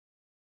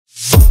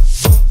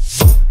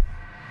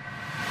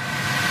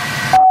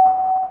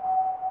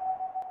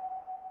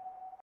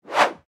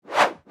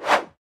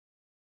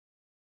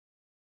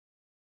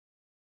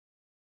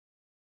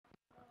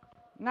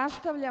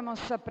Nastavljamo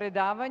sa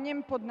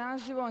predavanjem pod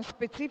nazivom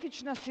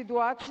Specifična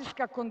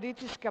situacijska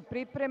kondicijska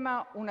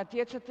priprema u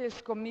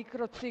natjecateljskom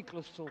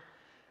mikrociklusu.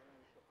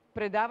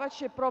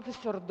 Predavač je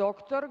profesor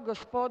doktor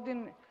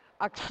gospodin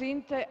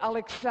Ascinte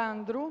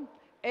Aleksandru,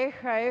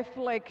 EHF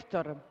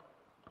lektor.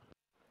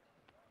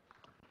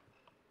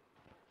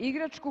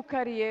 Igračku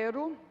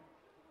karijeru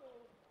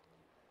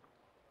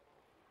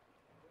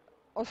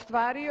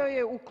ostvario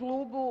je u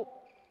klubu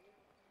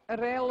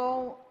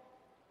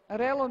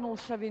Relonu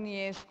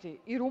Saviniesti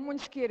i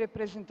rumunjski je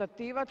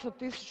reprezentativac od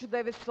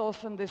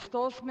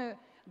 1988.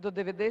 do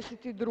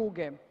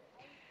 1992.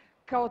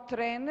 Kao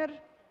trener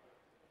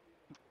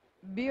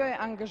bio je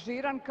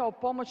angažiran kao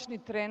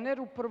pomoćni trener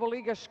u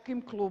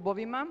prvoligaškim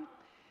klubovima.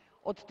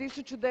 Od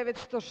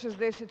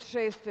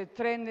 1966.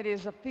 trener je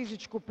za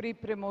fizičku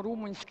pripremu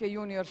rumunjske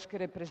juniorske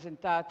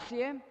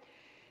reprezentacije.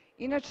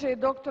 Inače je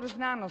doktor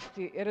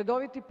znanosti,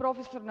 redoviti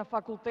profesor na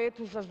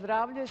Fakultetu za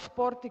zdravlje,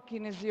 sport i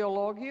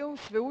kineziologiju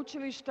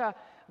Sveučilišta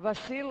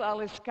Vasil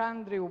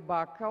Aleksandri u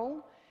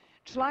Bakau.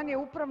 Član je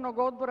Upravnog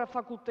odbora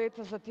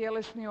Fakulteta za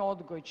tjelesni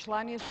odgoj,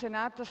 član je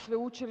Senata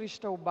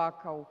Sveučilišta u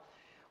Bakau.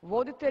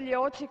 Voditelj je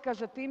odsjeka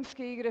za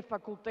timske igre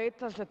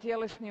Fakulteta za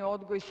tjelesni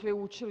odgoj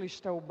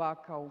Sveučilišta u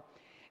Bakau.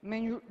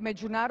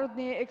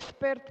 Međunarodni je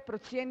ekspert,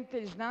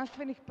 procjenitelj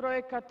znanstvenih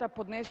projekata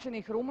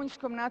podnesenih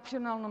Rumunjskom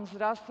nacionalnom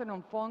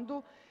zdravstvenom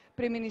fondu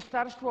pri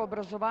Ministarstvu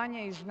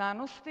obrazovanja i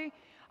znanosti,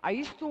 a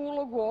istu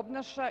ulogu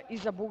obnaša i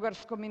za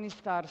Bugarsko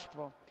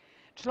ministarstvo.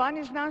 Član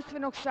je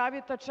znanstvenog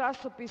savjeta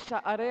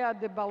časopisa Area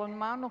de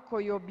Balonmano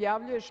koji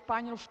objavljuje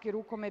Španjolski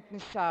rukometni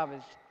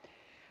savez.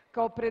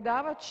 Kao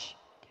predavač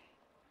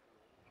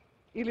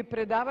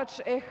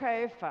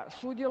EHF-a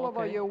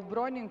sudjelovao je u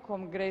brojnim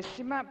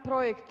kongresima,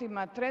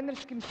 projektima,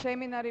 trenerskim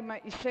seminarima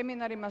i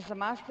seminarima za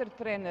master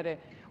trenere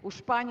u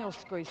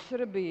Španjolskoj,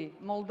 Srbiji,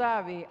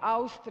 Moldaviji,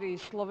 Austriji,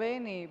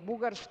 Sloveniji,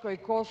 Bugarskoj,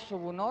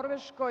 Kosovu,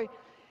 Norveškoj,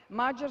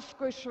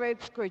 Mađarskoj,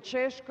 Švedskoj,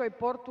 Češkoj,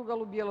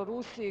 Portugalu,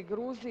 Bjelorusiji,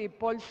 Gruziji,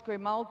 Poljskoj,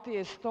 Malti,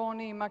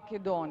 Estoniji i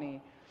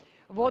Makedoniji.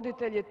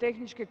 Voditelj je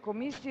tehničke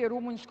komisije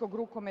Rumunjskog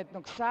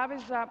rukometnog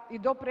saveza i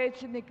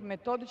dopredsjednik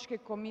metodičke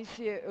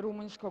komisije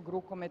Rumunjskog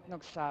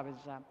rukometnog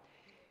saveza.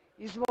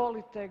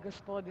 Izvolite,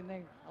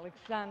 gospodine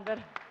Aleksandar.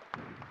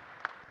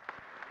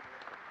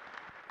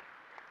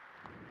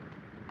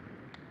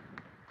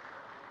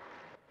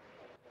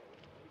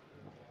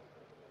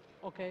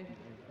 Okay.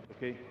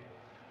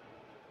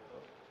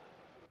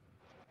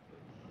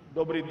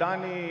 Dobri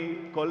dani,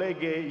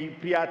 kolege i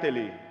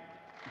prijatelji.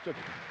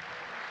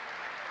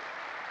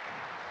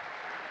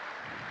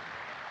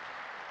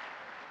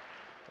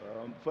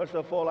 First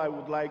of all, I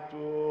would like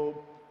to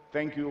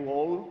thank you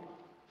all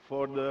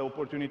for the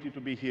opportunity to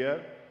be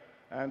here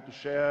and to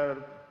share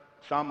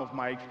some of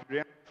my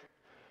experience.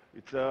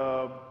 It's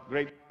a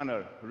great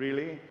honor,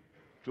 really,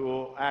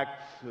 to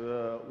act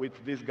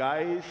with these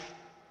guys,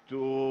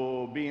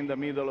 to be in the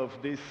middle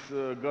of this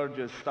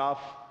gorgeous stuff,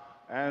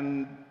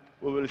 and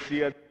we will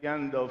see at the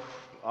end of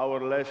our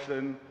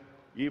lesson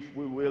if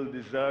we will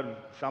deserve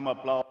some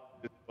applause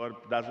or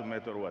doesn't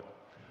matter what.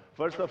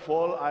 First of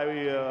all,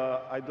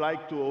 I'd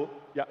like to...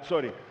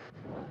 sorry.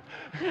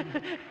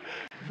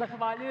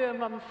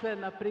 Zahvaljujem vam se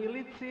na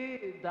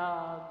prilici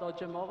da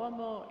dođem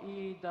ovamo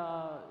i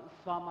da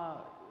s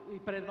vama i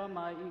pred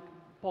vama i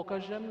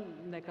pokažem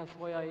neka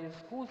svoja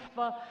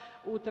iskustva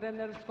u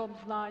trenerskom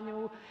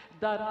znanju,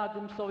 da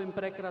radim s ovim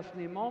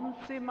prekrasnim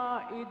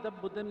momcima i da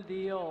budem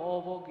dio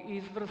ovog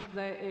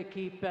izvrsne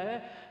ekipe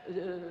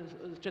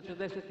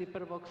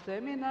 41.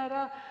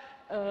 seminara.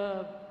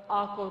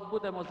 Ako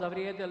budemo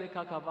zavrijedili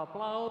kakav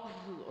aplauz,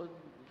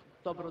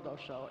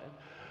 dobrodošao je.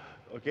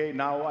 Okay,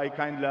 now I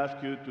kindly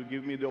ask you to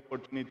give me the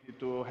opportunity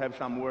to have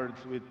some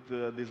words with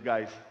these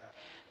guys.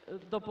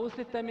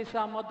 Dopustite mi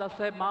samo da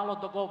se malo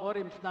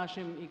dogovorim s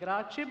našim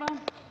igračima.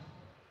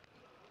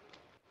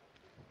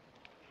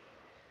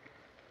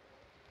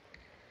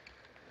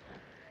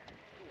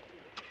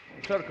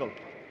 Circle.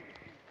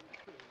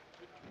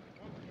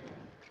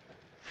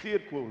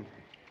 Circle.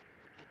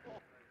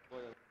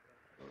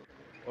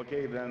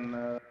 Okay, then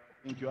I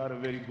think you are a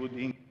very good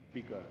English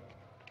speaker,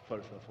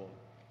 first of all,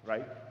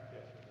 right?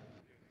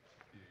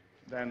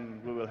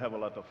 Then we will have a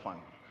lot of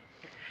fun.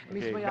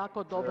 Mi smo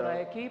jako dobra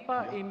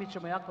ekipa i mi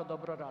ćemo jako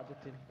dobro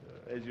raditi.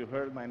 As you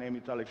heard, my name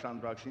is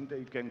Aleksandar Ascinte.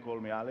 You can call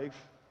me Alex.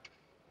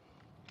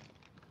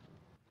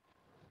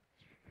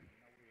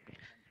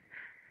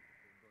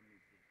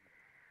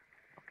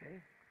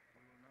 Okay.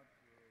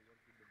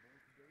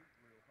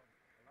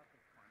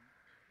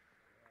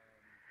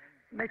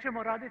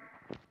 Nećemo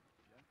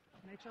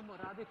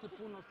raditi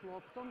puno s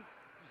loptom,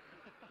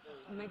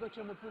 nego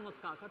ćemo puno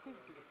skakati.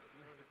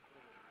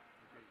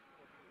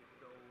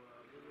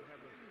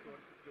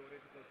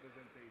 Theoretical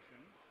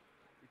presentation.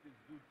 It is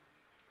good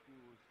to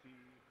see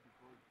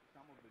because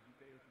some of the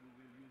details we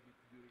will use it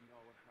during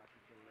our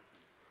practical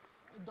lesson.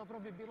 Dobro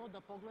bi bilo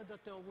da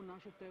pogledate ovu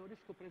našu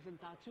teorijsku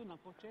prezentaciju na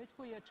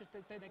početku jer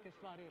ćete te neke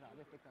stvari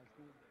raditi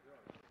kasnije.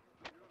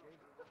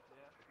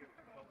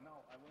 Now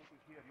I want to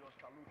hear your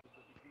salute at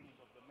the beginning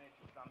of the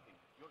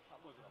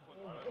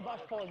Vaš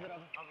pozdrav.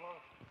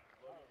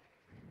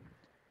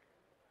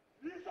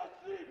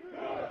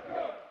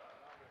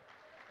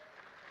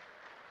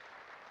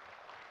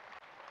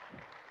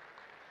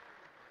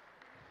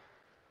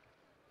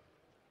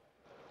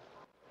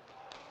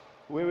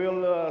 We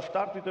will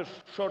start with a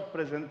short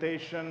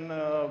presentation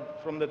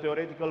from the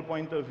theoretical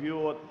point of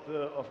view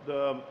of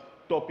the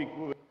topic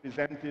we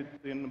presented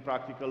in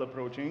practical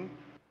approaching.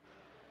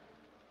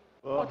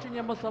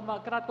 Počinjemo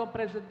sa kratkom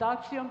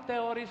prezentacijom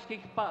teorijskih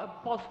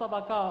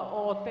postavaka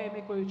o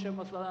temi koju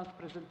ćemo danas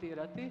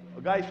prezentirati.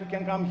 Guys, you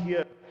can come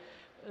here.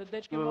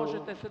 Dečki,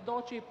 možete se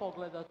doći i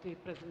pogledati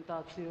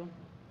prezentaciju.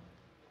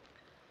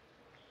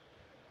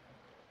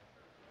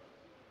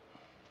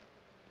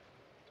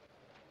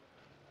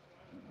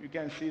 You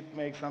can sit,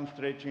 make some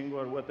stretching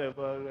or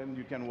whatever, and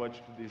you can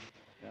watch this.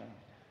 Yeah.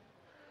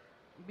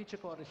 Biće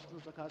korisno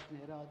za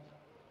kasniji rad.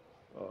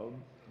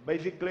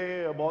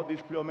 Basically, about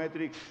this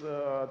plyometrics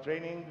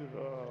training,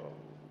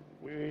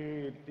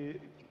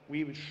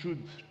 we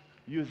should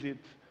use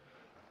it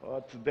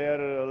at their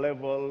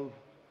level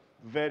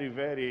very,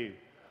 very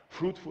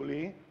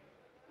fruitfully.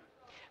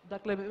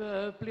 Dakle,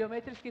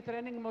 pliometrijski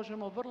trening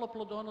možemo vrlo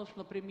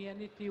plodonosno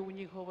primijeniti u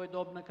njihovoj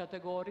dobnoj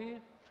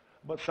kategoriji.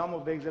 But some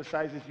of the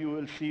exercises you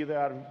will see they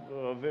are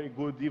very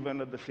good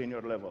even at the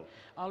senior level.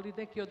 Ali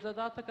neki od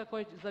zadataka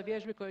za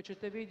vježbe koje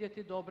ćete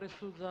vidjeti dobre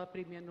su za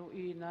primjenu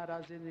i na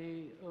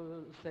razini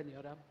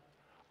seniora.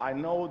 I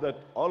know that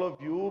all of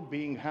you,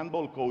 being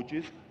handball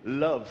coaches,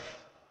 loves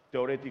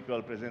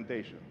theoretical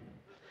presentation.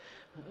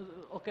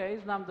 Ok,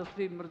 znam da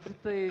svi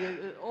mrzite,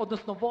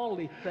 odnosno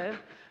volite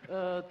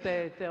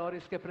te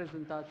teorijske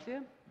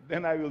prezentacije.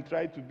 Then I will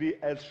try to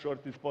be as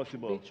short as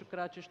possible. Biću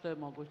kraći što je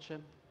moguće.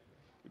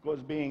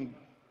 Because being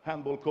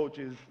handball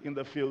coaches in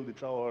the field,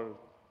 it's our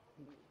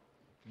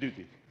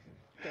duty.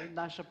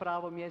 Naše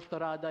pravo mjesto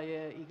rada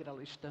je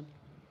igralište.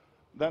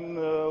 Then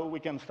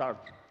we can start.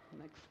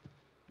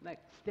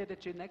 Next.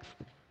 Sljedeći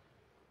next.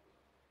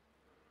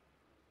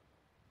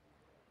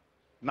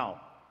 Now.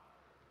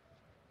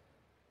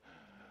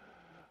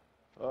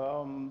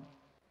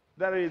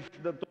 There is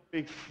the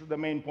topics, the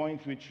main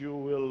points which you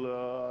will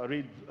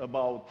read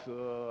about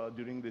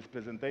during this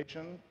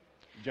presentation.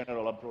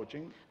 General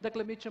approaching.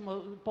 Dakle, mi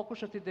ćemo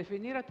pokušati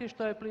definirati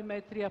što je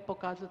pliometrija,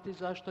 pokazati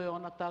zašto je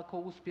ona tako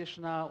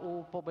uspješna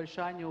u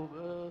poboljšanju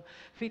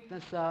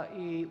fitnessa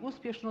i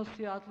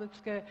uspješnosti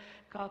atletske,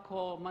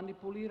 kako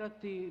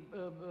manipulirati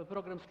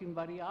programskim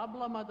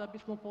varijablama da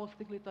bismo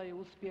postigli taj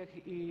uspjeh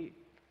i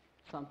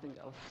something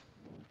else.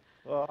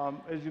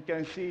 As you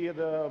can see,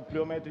 the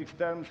plyometrics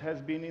terms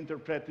has been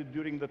interpreted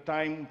during the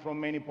time from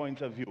many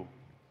points of view,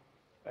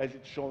 as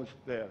it shows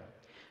there.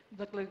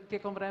 Dakle,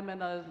 tijekom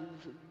vremena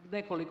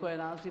nekoliko je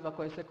naziva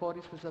koje se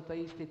koriste za taj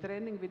isti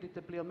trening.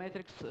 Vidite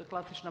pliometrics,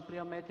 klasična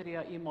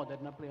pliometrija i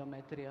moderna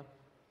pliometrija.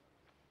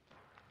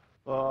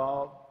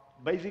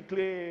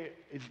 Basically,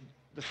 it's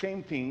the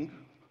same thing,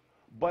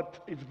 but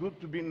it's good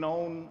to be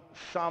known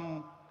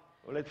some,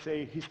 let's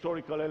say,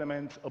 historical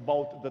elements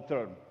about the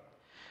term.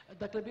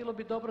 Dakle, bilo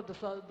bi dobro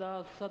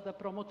da sada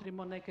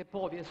promotrimo neke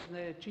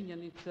povijesne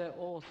činjenice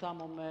o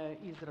samome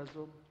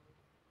izrazu.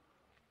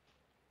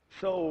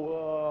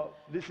 So,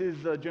 this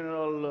is a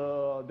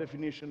general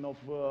definition of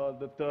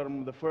the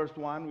term, the first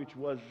one, which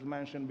was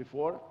mentioned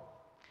before.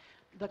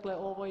 Dakle,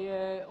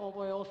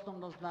 ovo je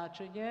osnovno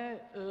značenje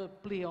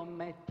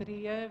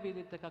pliometrije.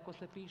 Vidite kako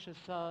se piše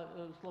sa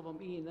slovom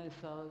I, ne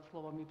sa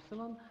slovom Y.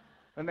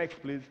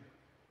 Next, please.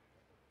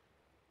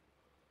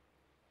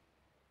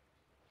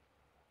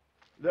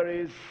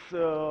 There is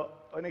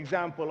an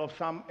example of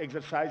some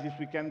exercises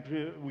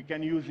we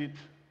can use it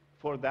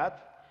for that.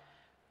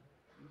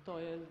 To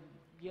je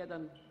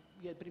jedan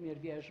primjer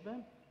vježbe.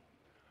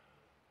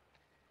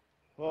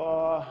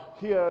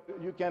 Here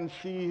you can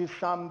see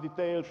some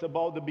details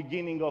about the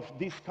beginning of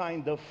this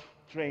kind of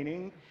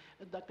training.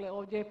 Dakle,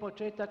 ovdje je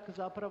početak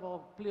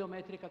zapravo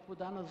pliometrije kakvu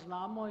danas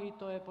znamo i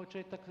to je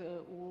početak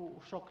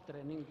u šok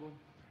treningu.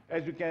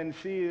 As you can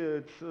see,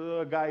 it's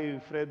a guy,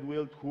 Fred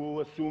Wilt,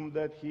 who assumed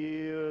that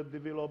he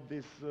developed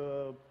this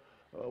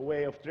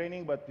way of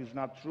training, but it's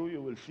not true,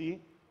 you will see.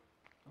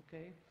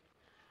 Okay.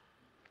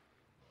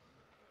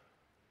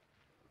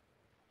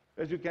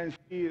 As you can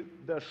see,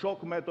 the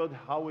shock method,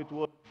 how it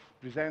was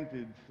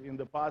presented in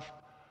the past,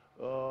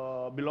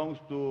 belongs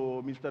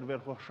to Mr.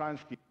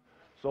 Verkhoshansky.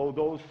 So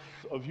those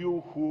of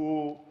you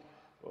who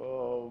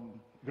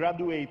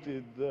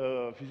graduated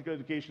physical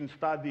education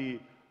study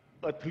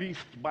at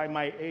least by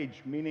my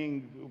age,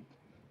 meaning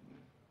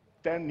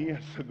 10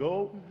 years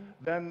ago,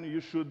 then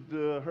you should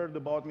heard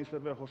about Mr.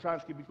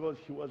 Verkhoshansky because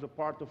he was a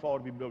part of our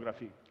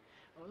bibliography.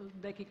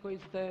 Neki koji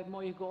ste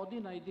mojih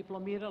godina i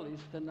diplomirali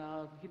ste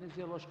na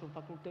Kineziološkom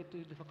fakultetu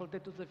i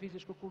Fakultetu za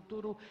fizičku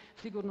kulturu,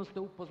 sigurno ste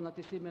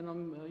upoznati s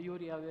imenom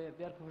Jurija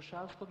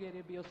Verkhoshanskog jer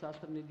je bio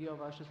sastavni dio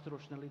vaše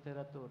stručne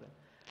literature.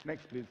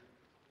 Next, please.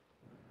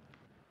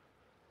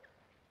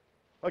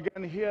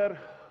 Again, here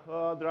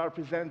there are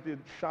presented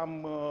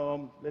some,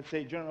 let's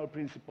say, general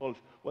principles.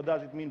 What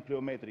does it mean,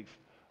 plyometrics?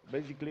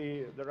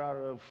 Basically, there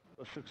are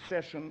a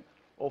succession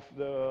of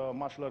the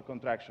muscular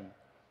contraction,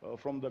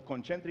 from the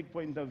concentric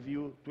point of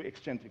view to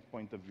eccentric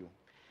point of view.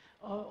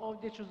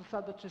 Ovdje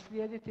sada će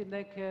slijediti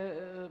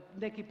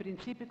neki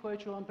principi koje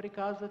ću vam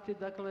prikazati,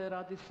 dakle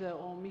radi se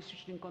o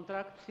mišićnim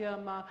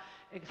kontrakcijama,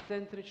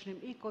 ekscentričnim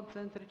i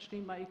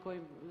koncentričnima i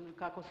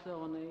kako se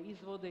one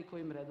izvode i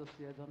kojim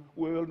redoslijedom.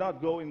 We will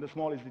not go in the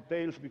smallest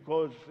details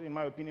because, in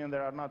my opinion,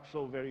 they are not so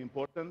very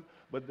important,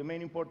 but the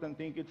main important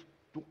thing is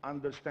to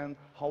understand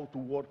how to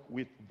work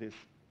with this.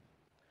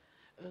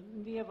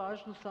 Nije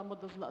važno samo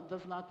da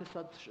znate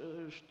sad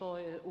što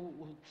je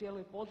u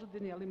cijeloj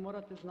pozadini, ali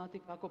morate znati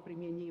kako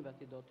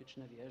primjenjivati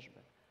dotične vježbe.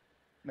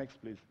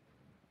 Next, please.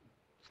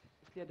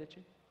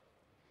 Sljedeći.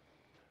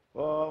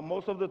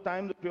 Most of the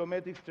time, the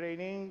plyometrics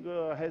training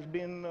has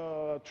been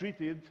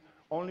treated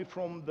only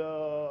from the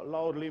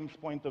lower limbs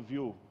point of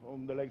view,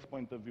 from the legs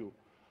point of view.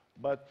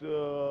 But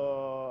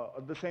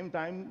at the same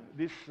time,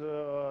 this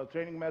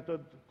training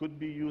method could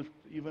be used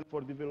even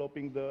for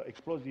developing the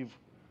explosive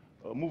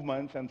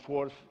movements and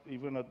force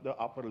even at the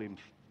upper limbs.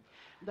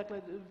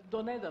 Dakle,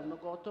 do nedavno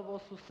gotovo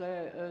su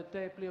se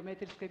te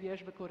pliometrijske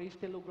vježbe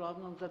koristile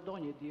uglavnom za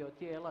donji dio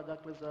tijela,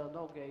 dakle za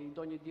noge i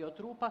donji dio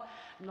trupa,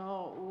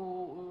 no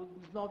u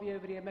novije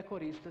vrijeme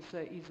koriste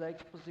se i za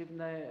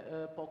eksplozivne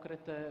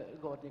pokrete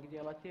gornjeg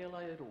dijela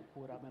tijela i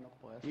ruku, ramenog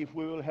pojasa. If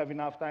we will have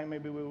enough time,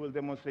 maybe we will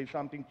demonstrate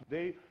something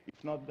today.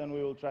 If not, then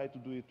we will try to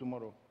do it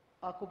tomorrow.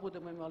 Ako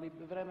budemo imali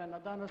vremena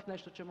danas,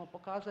 nešto ćemo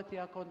pokazati,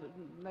 ako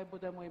ne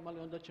budemo imali,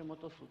 onda ćemo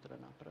to sutra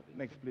napraviti.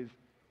 Next, please.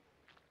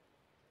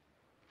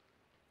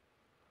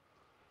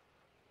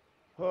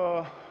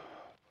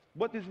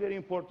 What is very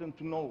important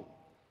to know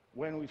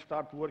when we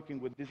start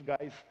working with these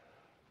guys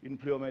in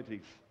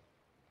plyometrics?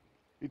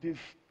 It is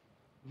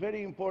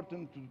very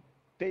important to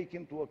take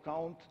into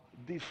account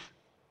these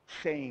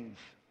sayings.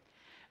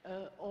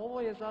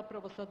 Ovo je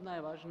zapravo sad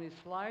najvažniji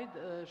slajd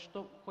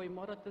koji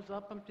morate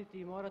zapamtiti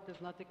i morate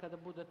znati kada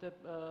budete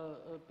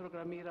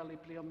programirali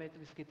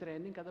pliometrijski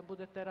trening, kada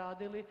budete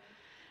radili.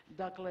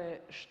 Dakle,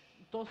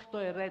 to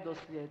je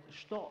redoslijed,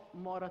 što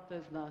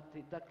morate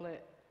znati. Dakle,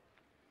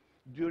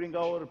 during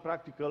our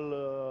practical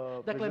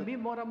dakle, mi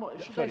moramo,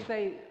 should I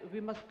say,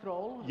 we must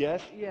crawl?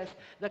 Yes. Yes.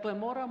 Dakle,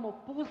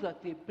 moramo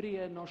puzati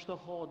prije no što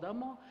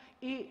hodamo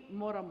i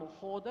moramo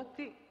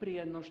hodati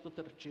prije no što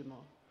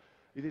trčimo.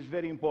 It is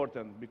very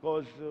important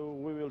because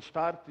we will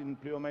start in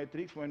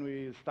plyometrics, when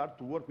we start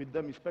to work with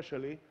them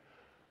especially,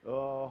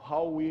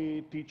 how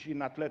we teach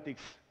in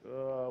athletics.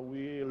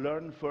 We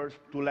learn first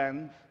to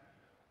land,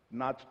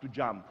 not to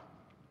jump.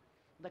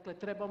 Dakle,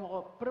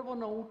 trebamo prvo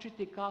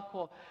naučiti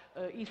kako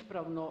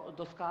ispravno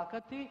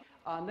doskakati,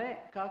 a ne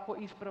kako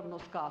ispravno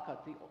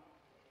skakati.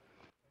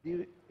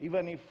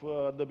 Even if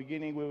at the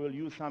beginning we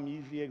will use some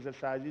easy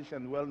exercises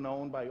and well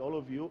known by all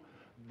of you,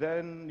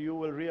 then you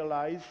will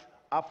realize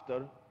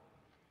after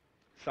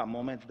some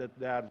moments that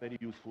they are very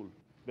useful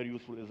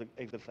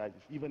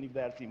exercises, even if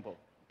they are simple.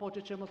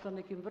 Počet ćemo sa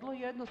nekim vrlo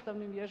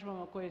jednostavnim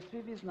vježbama koje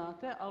svi vi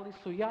znate, ali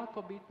su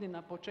jako bitni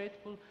na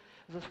početku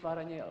za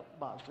stvaranje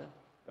baze.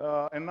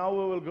 And now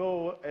we will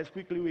go as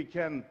quickly we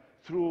can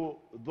through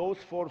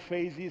those 4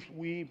 phases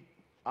we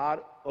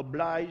are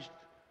obliged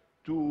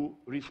to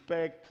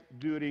respect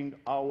during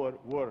our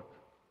work.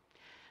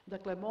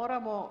 Dakle,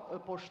 moramo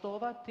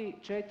poštovati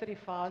 4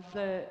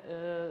 faze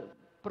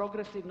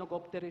progresivnog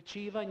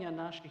opterećivanja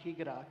naših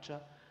igrača.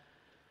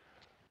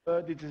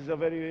 This is a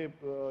very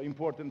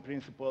important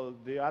principle.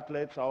 The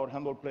athletes, our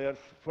handball players,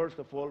 first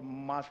of all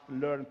must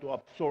learn to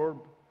absorb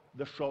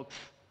the shocks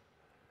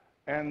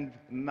and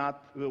not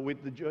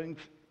with the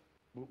joints,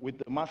 with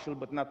the muscle,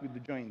 but not with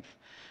the joints.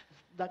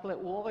 Dakle,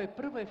 u ovoj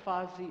prvoj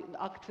fazi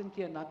akcent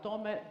je na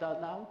tome da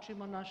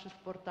naučimo naše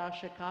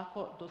sportaše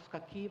kako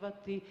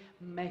doskakivati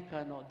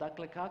mekano.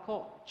 Dakle,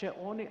 kako će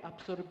oni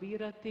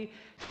apsorbirati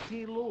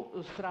silu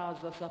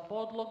sraza sa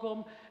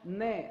podlogom,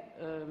 ne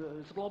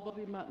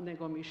zglobovima,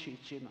 nego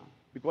mišićima.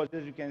 Because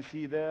as you can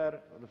see there,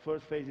 the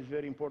first phase is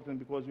very important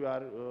because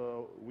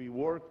we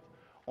work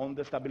on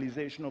the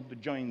stabilization of the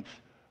joints,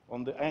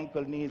 on the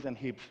ankle, knees and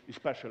hips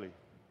especially.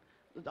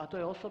 A to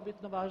je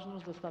osobitno važno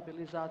za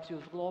stabilizaciju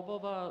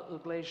zglobova,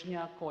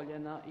 gležnja,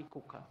 koljena i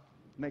kuka.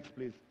 Next,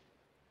 please.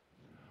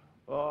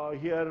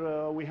 Here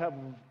we have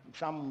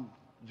some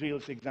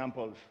drills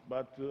examples,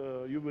 but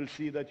you will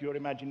see that your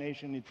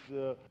imagination is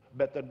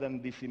better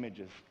than these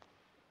images.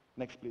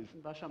 Next, please.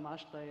 Vaša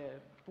mašta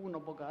je puno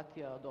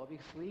bogatija od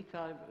ovih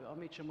slika, a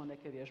mi ćemo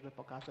neke vježbe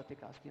pokazati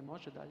kasnije.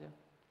 Može dalje?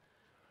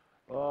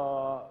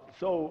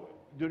 So,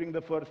 during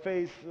the first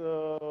phase,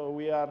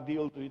 we are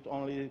dealt with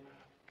only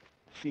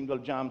single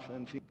jumps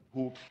and single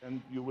hooks,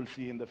 and you will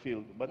see in the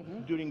field. But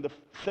during the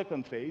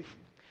second phase,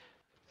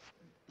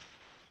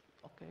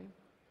 okay.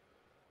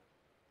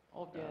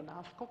 Ovdje je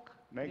naskok,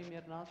 next.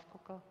 Primjer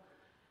naskoka.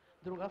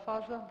 Druga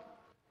faza.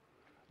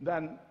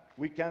 Then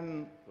we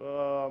can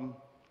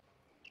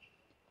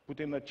put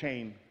in a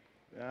chain.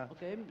 Yeah.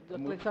 Okay.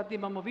 Dakle, sad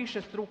imamo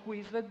više struku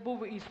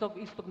izvedbu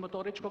istog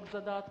motoričkog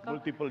zadatka.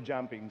 Multiple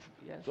jumpings.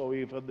 Yes. So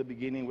if at the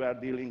beginning we are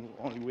dealing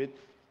only with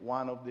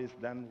one of these,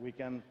 then we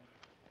can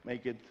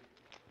make it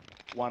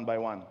one by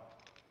one.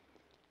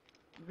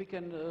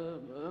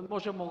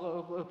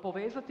 Možemo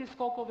povezati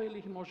skokove ili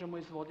ih možemo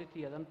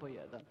izvoditi jedan po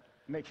jedan.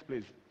 Next,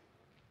 please.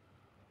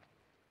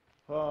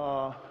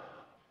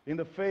 In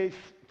the phase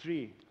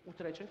 3, U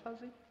trećoj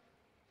fazi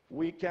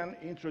we can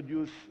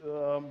introduce,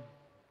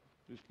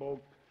 we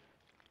spoke,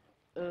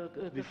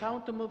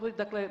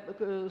 dakle,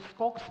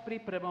 skok s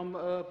pripremom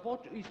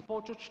iz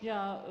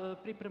počučnja,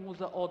 pripremu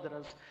za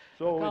odraz.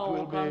 so it Kao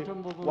will u be counter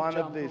movement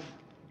one of jumpu. these,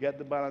 get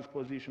the balance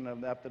position,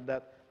 and after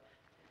that,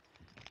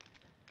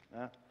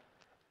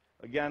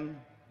 again,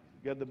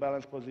 get the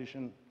balance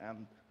position,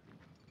 and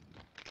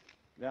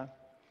yeah,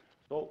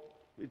 so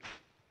it's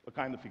a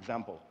kind of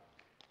example.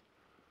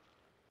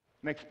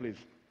 Next, please.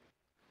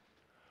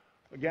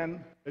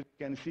 Again, as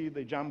you can see,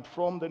 they jump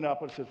from the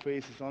upper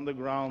surfaces on the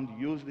ground,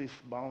 use this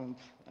bounce,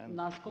 and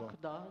Naskok,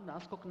 da,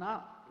 naskok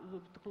na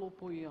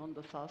klupu I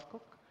onda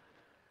saskok.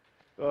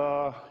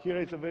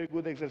 Here is a very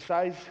good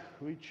exercise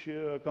which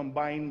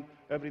combine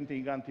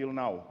everything until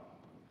now.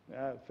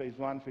 Phase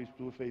 1, phase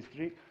 2, phase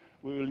 3.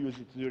 We will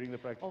use it during the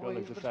practical Ovo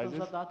je izvrstan exercises.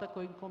 zadatak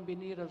koji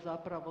kombinira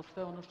zapravo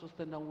sve ono što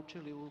ste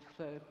naučili u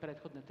sve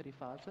prethodne 3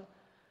 faze.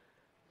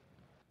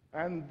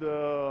 And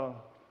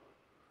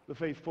the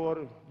phase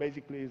 4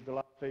 basically is the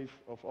last phase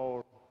of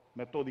our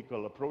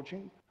methodical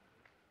approaching,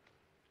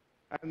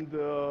 and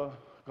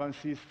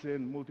consists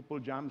in multiple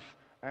jumps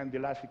and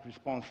elastic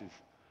responses,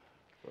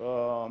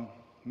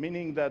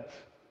 meaning that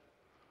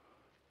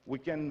we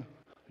can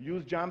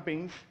use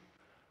jumpings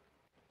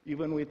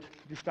even with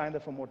this kind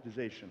of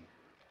amortization.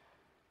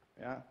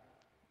 Yeah?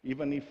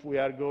 Even if we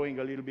are going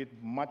a little bit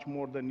much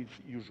more than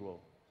is usual.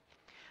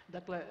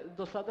 Dakle,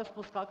 do sada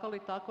smo skakali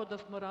tako da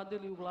smo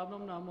radili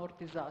uglavnom na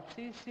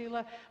amortizaciji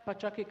sile, pa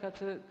čak I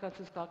kad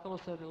se skakalo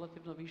sa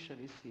relativno više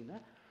visine.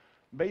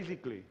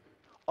 Basically,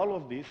 all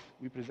of this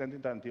we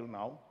presented until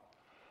now,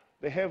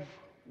 they have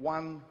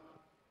one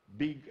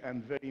big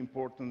and very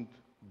important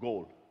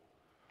goal: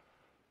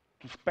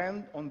 to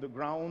spend on the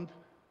ground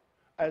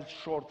as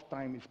short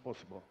time as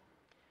possible.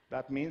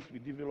 That means we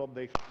develop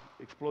the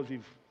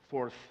explosive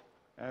force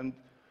and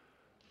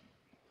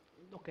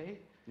Okay.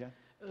 yeah.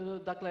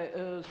 Dakle,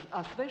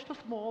 a sve što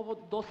smo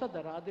ovo do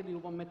sada radili u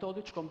ovom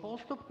metodičkom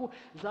postupku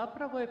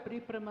zapravo je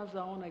priprema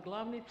za onaj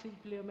glavni cilj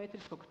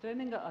pliometrijskog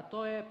treninga, a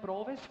to je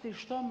provesti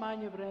što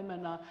manje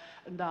vremena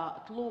na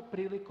tlu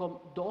prilikom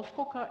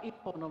doskoka I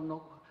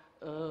ponovnog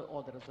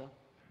odraza.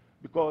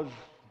 Because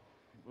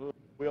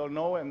we all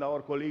know, and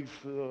our colleagues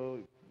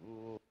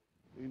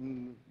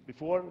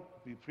before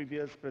the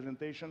previous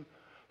presentation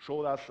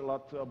showed us a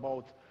lot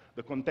about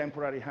the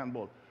contemporary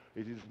handball.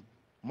 It is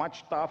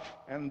much tough,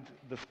 and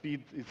the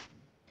speed is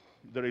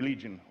the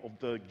religion of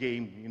the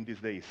game in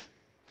these days.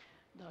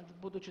 Da,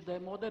 budući da je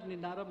moderni,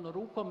 naravno,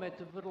 rukomet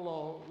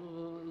vrlo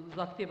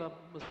zahtjeva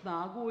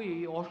snagu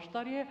I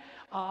oštar je,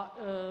 a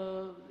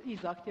I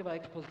zahtjeva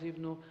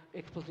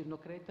eksplozivno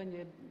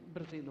kretanje,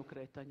 brzinu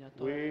kretanja.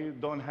 To We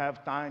don't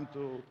have time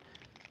to...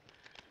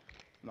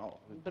 No,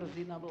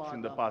 brzina it's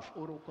in the vlada past.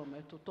 u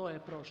rukometu, to je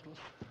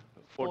prošlost.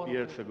 40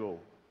 years ago,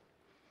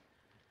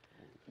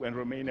 when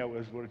Romania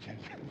was world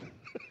champion.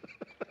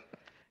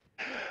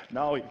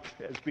 Now,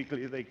 as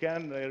quickly as they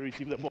can, they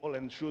receive the ball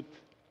and shoot.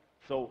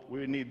 So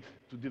we need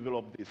to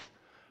develop this.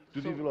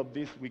 To develop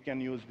this, we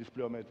can use these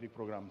plyometric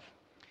programs.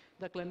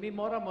 Dakle, mi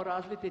moramo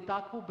razviti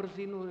takvu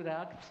brzinu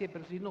reakcije,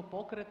 brzinu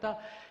pokreta,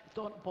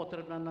 to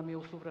potrebna nam je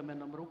u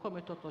suvremenom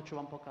rukometu, to ću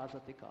vam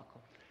pokazati kako.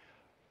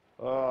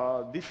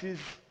 This is,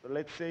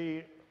 let's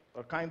say,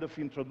 a kind of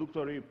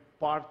introductory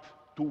part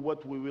to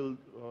what we will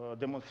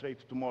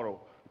demonstrate tomorrow.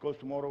 Because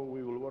tomorrow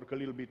we will work a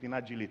little bit in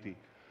agility.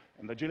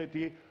 And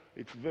agility,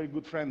 it's a very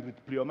good friend with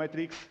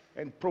plyometrics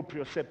and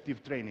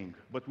proprioceptive training,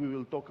 but we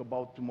will talk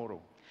about tomorrow.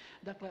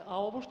 Dakle, a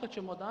ovo što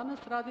ćemo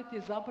danas raditi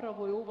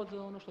zapravo je uvod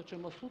za ono što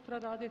ćemo sutra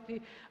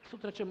raditi.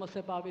 Sutra ćemo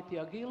se baviti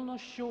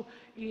agilnošću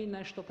I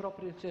nešto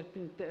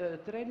proprioceptivnim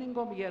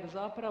treningom, jer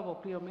zapravo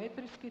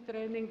pliometrijski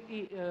trening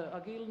I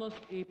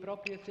agilnost I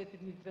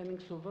proprioceptivni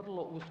trening su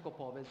vrlo usko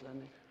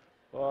povezani.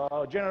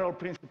 General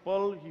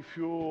principle, if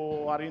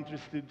you are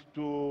interested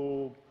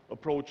to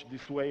approach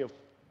this way of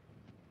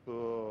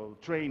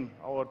train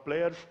our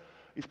players,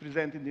 is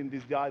presented in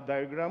this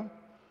diagram.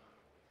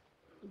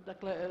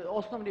 Dakle,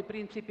 osnovni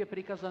princip je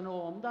prikazan u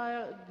ovom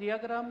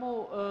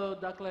dijagramu.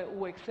 Dakle,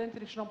 u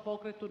ekscentričnom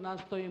pokretu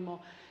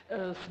nastojimo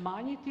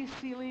smanjiti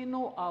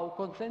silinu, a u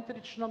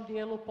koncentričnom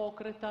dijelu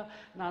pokreta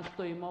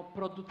nastojimo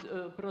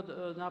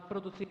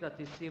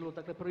producirati silu,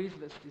 dakle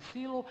proizvesti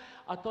silu,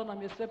 a to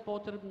nam je sve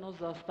potrebno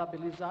za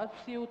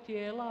stabilizaciju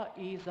tijela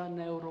I za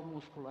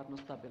neuromuskularnu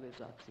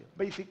stabilizaciju.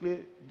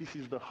 Basically, this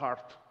is the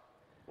heart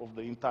of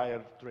the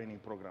entire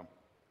training program.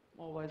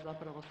 Ovo je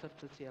zapravo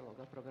srce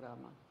cijeloga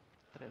programa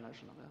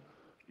trenažnoga.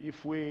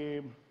 If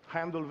we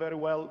handle very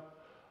well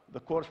the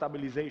core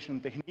stabilization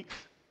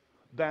techniques,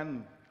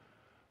 then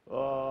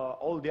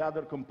all the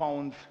other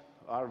compounds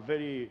are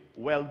very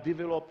well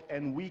developed,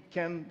 and we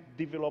can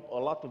develop a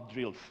lot of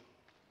drills.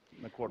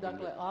 accordingly.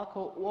 Dakle,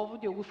 ako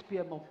ovdje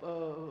uspijemo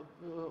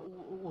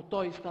u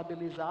toj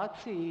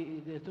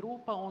stabilizaciji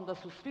trupa, onda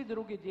su svi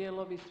drugi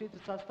dijelovi, svi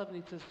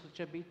sastavnice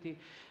će biti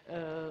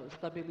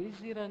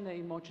stabilizirane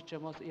i moći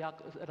ćemo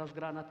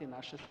razgranati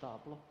naše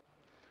stablo.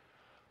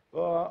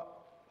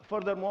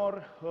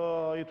 Furthermore,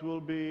 it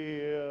will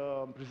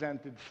be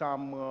presented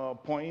some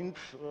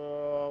points.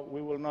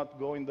 We will not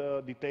go in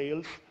the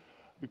details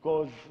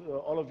because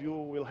all of you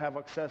will have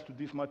access to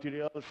these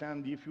materials,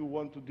 and if you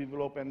want to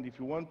develop and if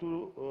you want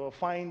to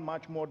find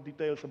much more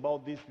details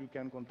about this, you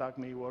can contact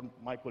me or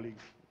my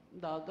colleagues.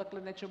 Da,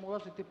 dakle, nećemo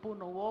ulaziti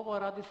puno u ovo,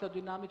 radi se o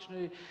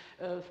dinamičnoj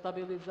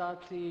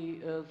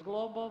stabilizaciji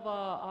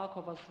zglobova.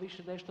 Ako vas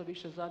nešto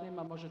više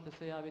zanima, možete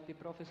se javiti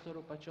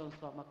profesoru pa će on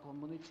s vama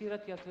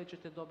komunicirati, a sve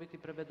ćete dobiti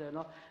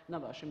prevedeno na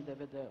vašim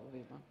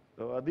DVD-ovima.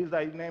 This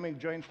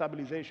dynamic joint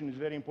stabilization is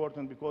very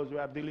important because we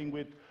are dealing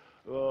with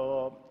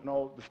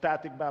the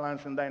static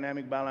balance and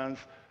dynamic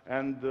balance,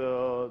 and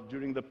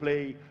during the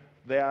play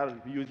they are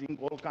using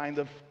all kind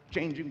of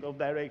changing of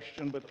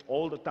direction, but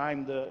all the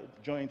time the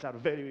joints are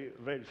very,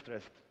 very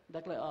stressed.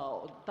 Dakle,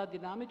 ta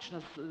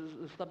dinamična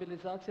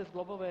stabilizacija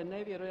zglobova je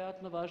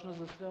nevjerojatno važna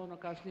za sve ono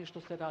kasnije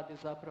što se radi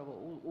zapravo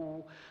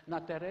na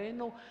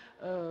terenu,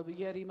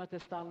 jer imate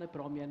stalne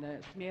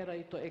promjene smjera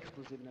i to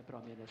eksplozivne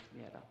promjene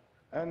smjera.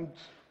 And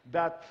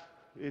that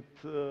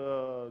it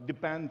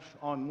depends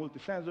on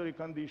multisensory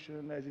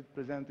condition as it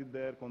presented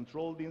there,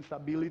 controlled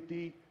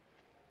instability,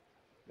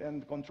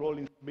 and controlled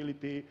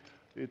instability,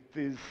 it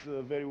is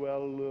very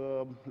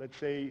well, let's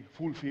say,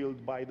 fulfilled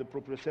by the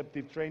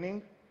proprioceptive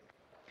training.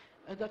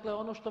 Dakle,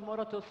 ono što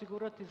morate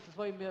osigurati sa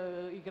svojim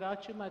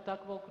igračima je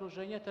takvo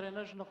okruženje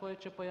trenažno koje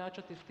će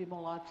pojačati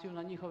stimulaciju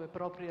na njihove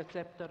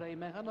proprioceptore i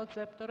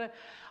mehanoceptore,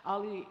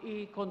 ali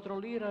i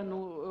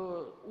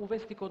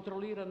uvesti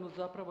kontroliranu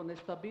zapravo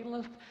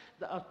nestabilnost,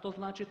 a to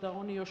znači da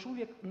oni još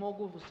uvijek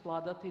mogu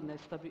svladati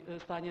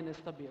stanje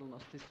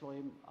nestabilnosti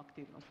svojim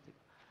aktivnostima.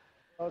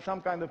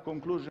 Some kind of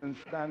conclusions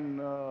then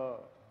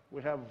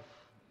we have,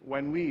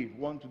 when we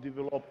want to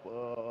develop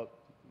a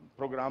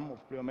program of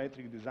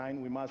plyometric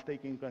design, we must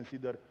take in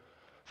consider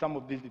some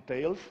of these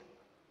details.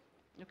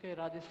 Okay,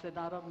 radi se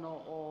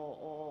naravno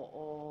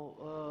o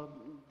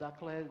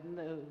dakle,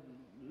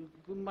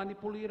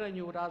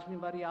 manipuliranju raznim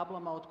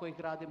varijablama od kojih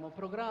radimo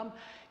program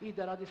i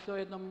da radi se o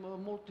jednom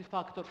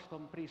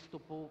multifaktorskom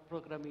pristupu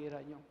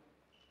programiranju.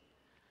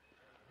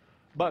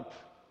 But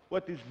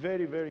what is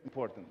very, very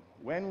important,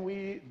 when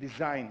we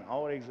design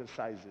our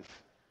exercises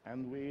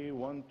and we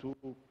want to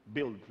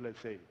build,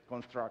 let's say,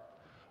 construct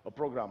a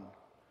program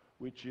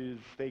which is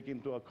take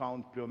into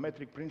account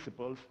plyometric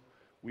principles,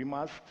 we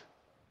must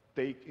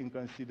take in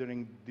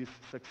considering this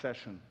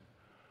succession.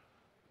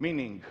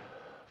 Meaning,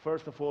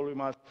 first of all, we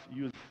must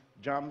use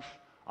jumps,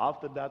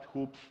 after that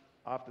hoops,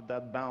 after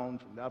that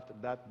bounds, and after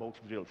that box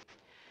drills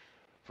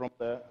from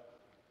the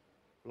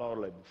lower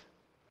levels.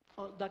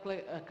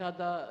 Dakle,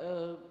 kada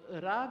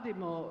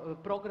radimo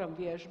program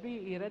vježbi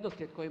i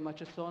redoslijed kojima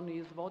će se oni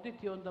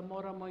izvoditi, onda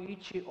moramo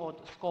ići od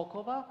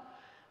skokova,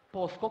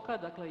 poskoka,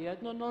 dakle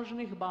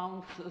jednonožnih,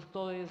 bounce,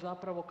 to je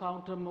zapravo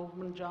counter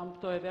movement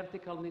jump, to je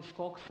vertikalni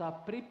skok sa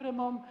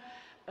pripremom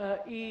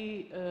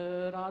i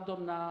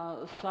radom na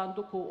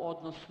sanduku,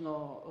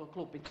 odnosno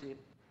klupici.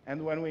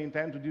 And when we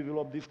intend to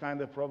develop this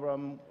kind of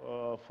program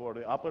for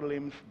the upper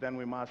limbs, then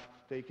we must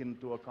take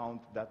into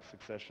account that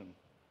succession.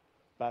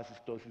 Passes,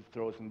 tosses,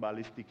 throws and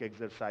ballistic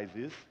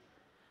exercises.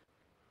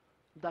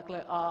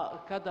 Dakle, a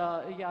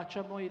kada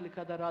jačamo ili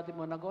kada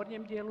radimo na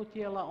gornjem dijelu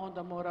tijela,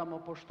 onda moramo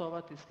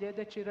poštovati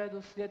sljedeći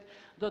redoslijed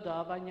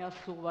dodavanja,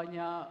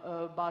 suvanja,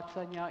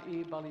 bacanja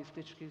i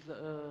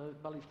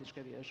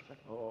balističke vježbe.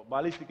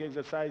 Ballistic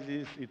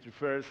exercises, it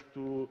refers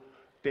to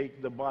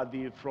take the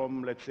body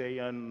from, let's say,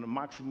 a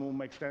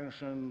maximum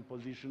extension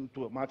position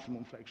to a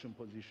maximum flexion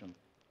position.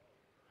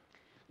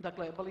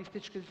 Dakle,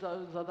 balistički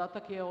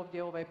zadatak je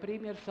ovdje ovaj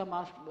primjer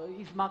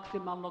iz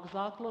maksimalnog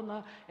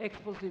zaklona,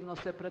 eksplozivno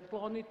se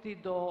pretkloniti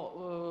do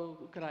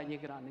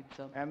krajnjih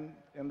granica.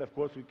 And of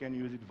course we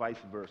can use it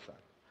vice versa.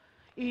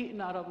 I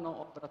naravno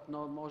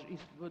obratno, iz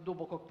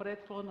dubokog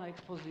pretklona,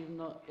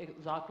 eksplozivno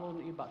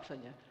zaklon i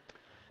bacanje.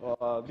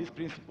 This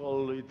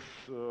principle,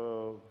 it's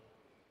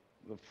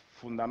the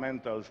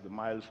fundamentals, the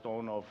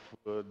milestone of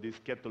these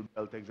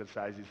kettlebell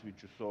exercises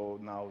which you saw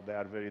now. They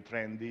are very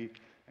trendy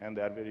and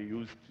they are very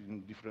used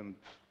in different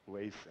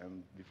ways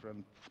and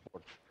different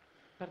sports.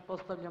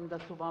 Pretpostavljam da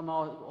su vama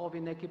ovi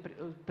neki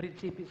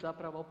principi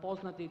zapravo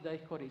poznati i da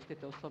ih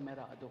koristite u svome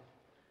radu.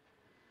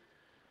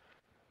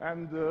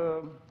 And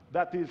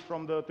that is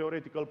from the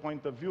theoretical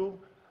point of view.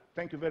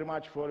 Thank you very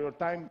much for your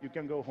time. You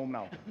can go home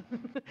now.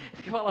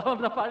 Hvala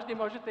vam na pažnji,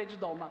 možete ići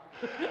doma.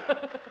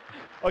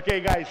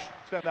 Okay, guys,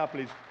 stand up,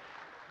 please.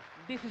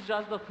 This is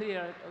just the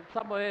theory,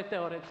 samo je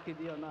teoretski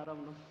dio,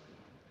 naravno.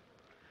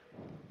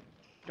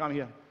 Come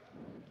here.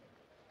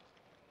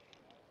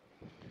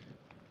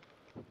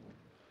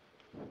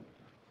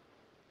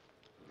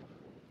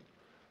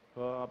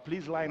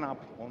 Please line up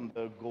on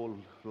the goal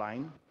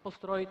line.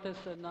 Postrojite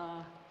se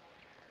na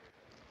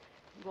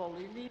gol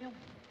liniju.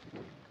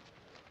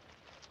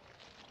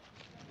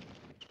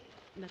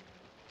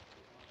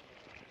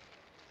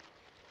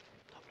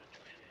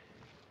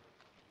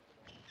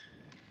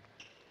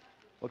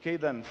 Okay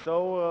then,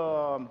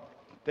 so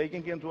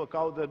taking into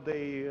account that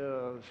they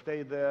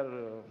stay there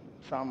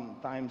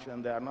sometimes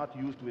and they are not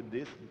used with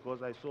this,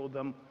 because I saw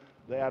them,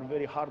 they are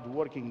very hard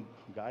working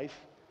guys.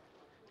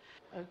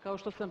 Kao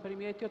što sam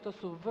primijetio, to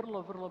su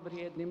vrlo, vrlo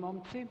vrijedni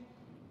momci.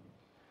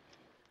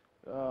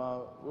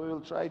 We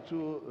will try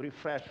to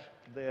refresh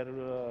their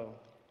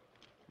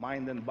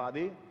mind and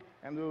body,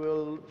 and we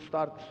will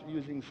start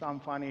using some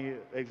funny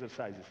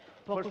exercises.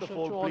 Pokušat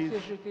ću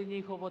osvježiti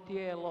njihovo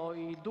tijelo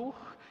i duh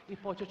i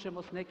počet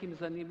ćemo s nekim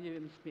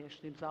zanimljivim,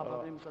 smiješnim,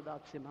 zabavnim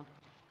zadacima.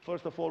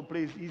 First of all,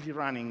 please, easy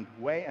running,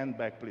 way and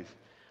back, please.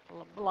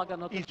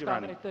 Lagano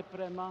trčkajte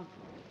prema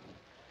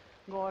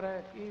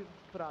gore i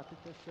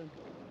vratite se.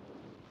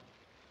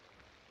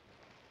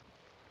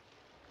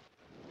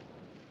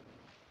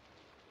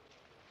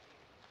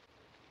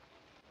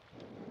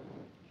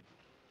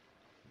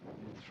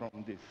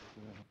 From this.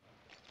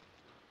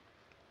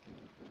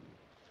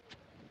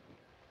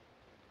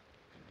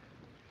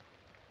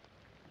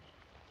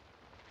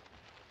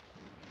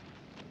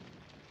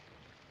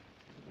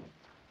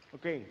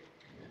 Okay,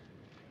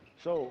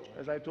 so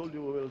as I told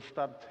you, we will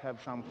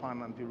have some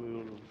fun until we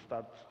will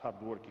start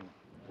hard working.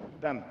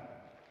 Then,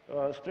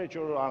 stretch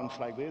your arms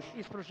like this.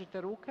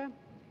 Ispružite ruke.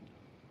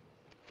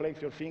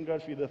 Flex your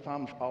fingers with the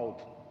thumbs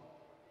out.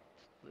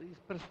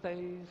 Prste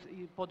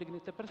i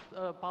podignite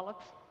palac.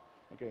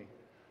 Okay,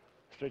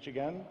 stretch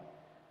again.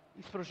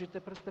 Ispružite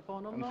prste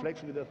ponovno. And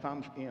flex with the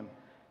thumbs in.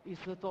 I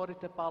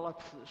zatvorite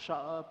palac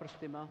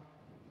prstima.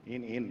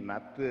 In,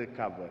 not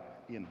cover,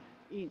 in.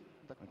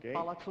 Okay.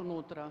 Palac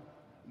unutra.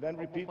 Then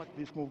repeat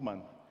this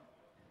movement.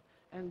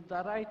 And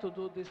try to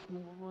do this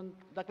movement.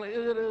 Dakle,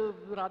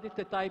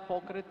 radite taj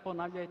pokret,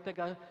 ponavljajte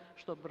ga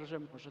što brže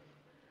možete.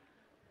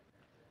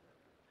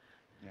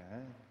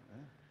 Yeah.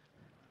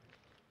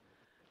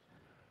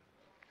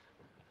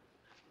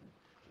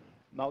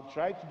 Now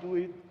try to do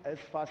it as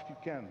fast you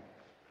can.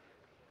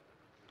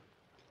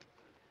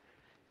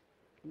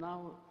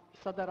 Now,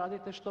 sada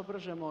radite što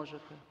brže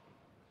možete.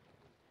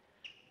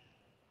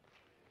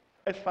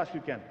 As fast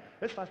you can.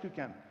 As fast you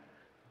can.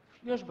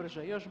 Još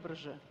brže, još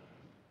brže.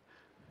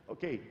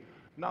 Okay.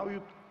 Now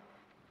you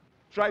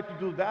try to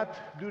do that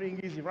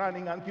during easy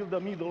running until the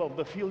middle of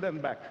the field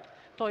and back.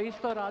 To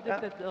isto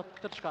radite dok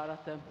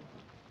trčkarate.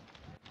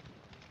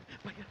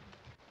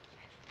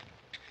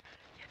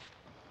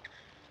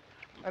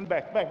 And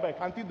back,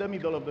 until the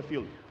middle of the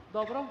field.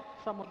 Dobro,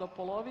 samo do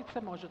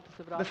polovice, možete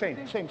se vratiti.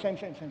 The same.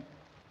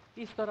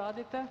 Isto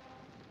radite.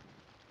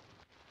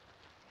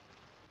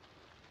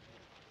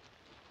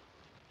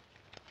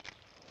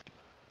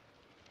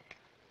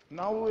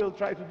 Now we will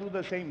try to do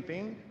the same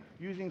thing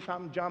using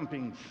some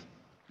jumpings,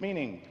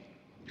 meaning.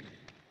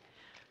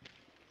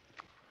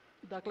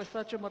 Dakle,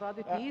 sad ćemo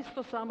raditi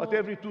isto, samo... But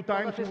every 2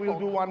 times we will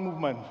do one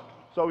movement.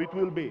 So it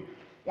will be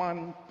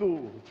 1,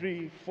 2,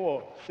 3,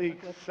 4, 6,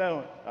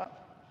 7.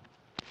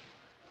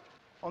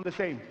 On the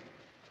same.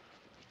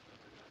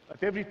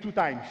 But every 2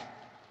 times.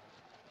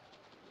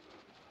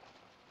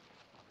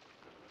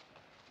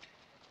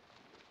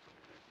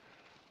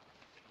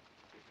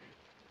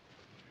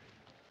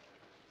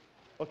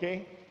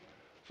 Okay?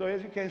 So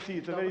as you can see,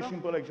 it's a very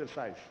simple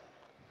exercise.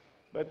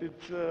 But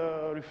it's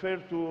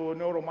referred to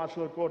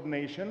neuromuscular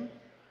coordination.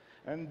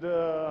 And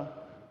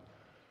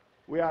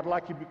we are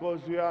lucky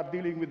because we are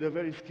dealing with a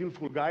very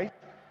skillful guy.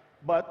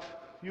 But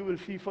you will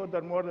see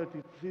furthermore that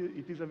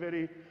it is a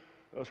very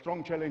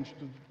strong challenge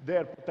to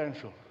their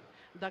potential.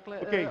 Dakle,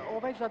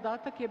 ovaj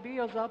zadatak je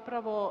bio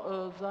zapravo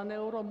za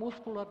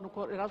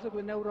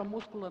razvoj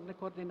neuromuskularne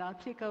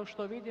koordinacije. Kao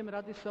što vidim,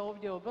 radi se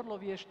ovdje o vrlo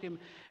vještim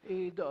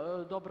i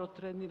dobro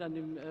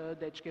treniranim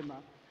dečkima.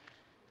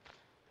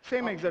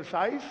 Same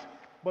exercise,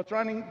 but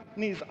running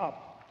knees up.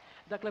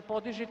 Dakle,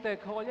 podižite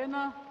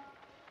koljena,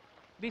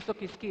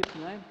 visoki skip,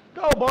 ne?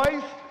 Go,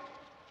 boys!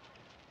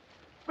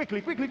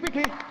 Quickly!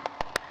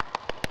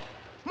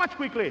 Much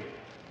quickly!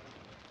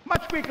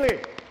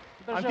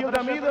 Until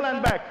the middle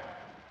and back.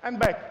 And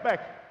back.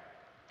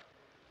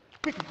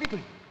 Quickly.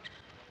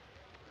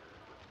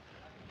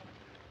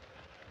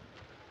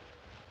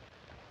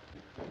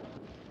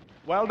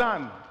 Well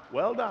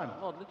done.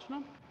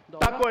 Odlično.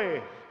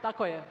 Dobro.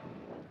 Tako je.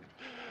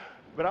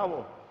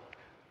 Bravo.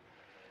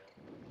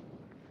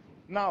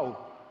 Now,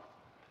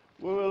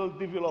 we will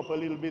develop a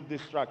little bit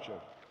this structure.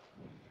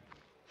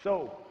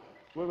 So,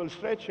 we will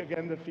stretch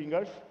again the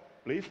fingers,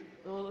 please.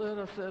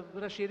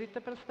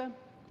 Raširite prste.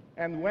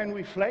 And when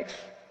we flex,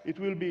 it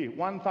will be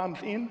 1 thumb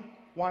in,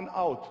 1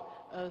 out.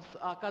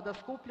 A kada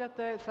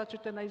skupljate, sad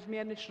ćete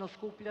naizmjenično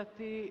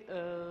skupljati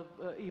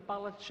i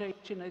palac će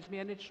ići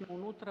naizmjenično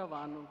unutra,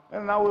 vanu.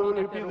 And now we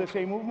will repeat the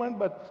same movement,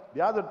 but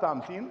the other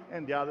thumbs in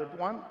and the other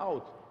one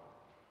out.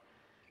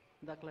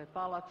 Dakle,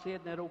 palac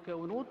jedne ruke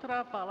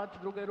unutra, palac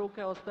druge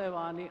ruke ostaje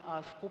vani,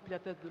 a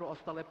skupljate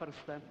ostale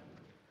prste.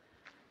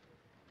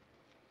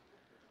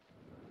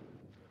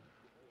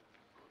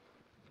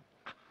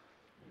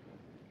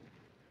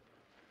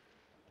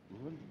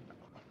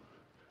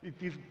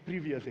 It is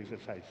previous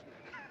exercise.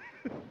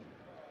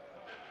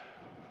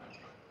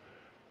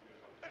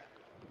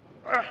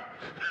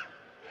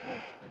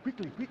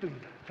 Quickly, quickly.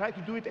 Try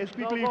to do it as Go,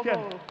 quickly go, you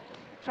can. go.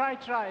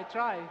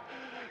 Try.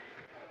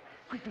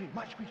 Quickly,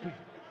 much quickly.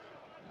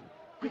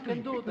 You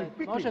can do that.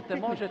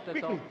 Možete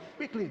to.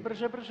 Quickly.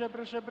 Brže.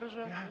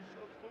 Yeah.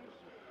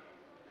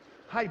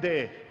 Hi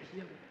there.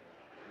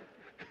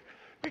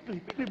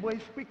 Quickly,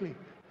 boys, quickly.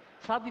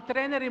 Sad i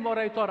treneri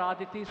moraju to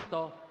raditi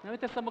isto.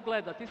 Nemojte samo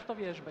gledati, isto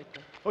vježbajte.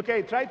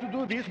 Okay, try to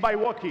do this by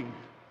walking.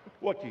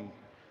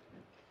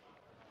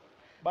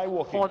 By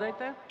walking.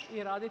 Hodajte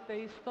i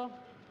radite isto.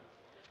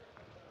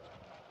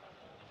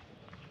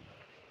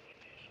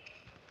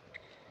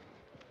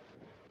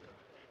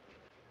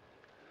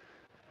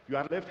 You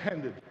are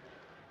left-handed.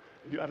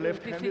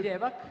 Ti si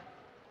ljevak?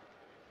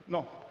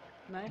 No.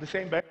 Ne? The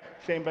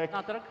same back.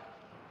 Natrag.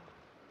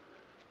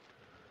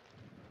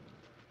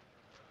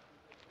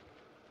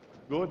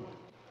 Good.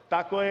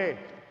 Tako je.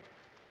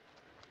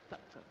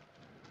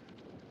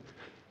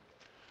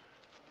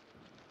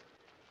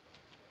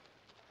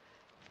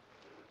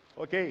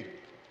 Okay.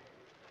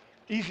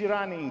 Easy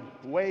running,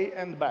 way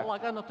and back.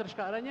 Lagano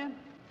trčkaranje.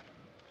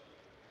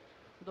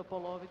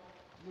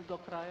 Do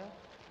kraja.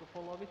 Do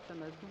polovice,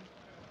 ne znam.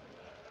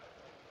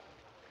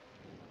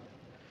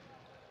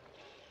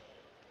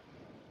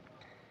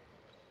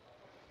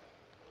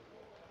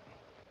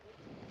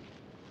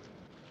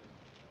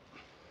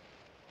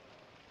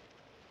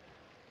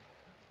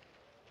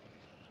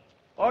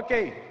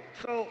 Okay,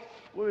 so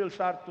we will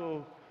start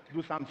to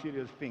do some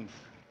serious things.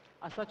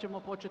 A sad ćemo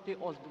početi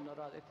ozbiljno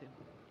raditi.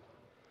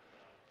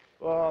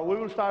 We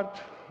will start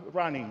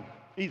running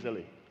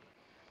easily.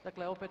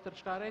 Dakle, opet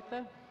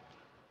trčkarajte.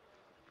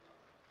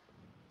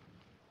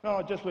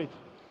 No, just wait.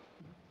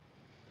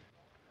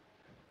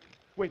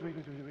 Wait.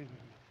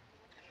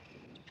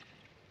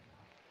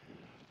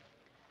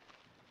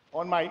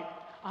 On my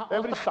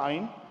every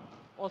sign,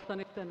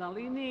 Ostanite na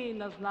liniji i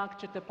na znak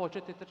ćete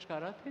početi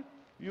trčkarati.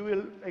 you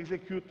will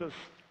execute a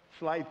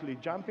slightly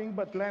jumping,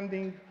 but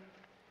landing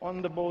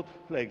on the both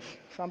legs,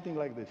 something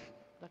like this.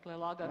 Dakle,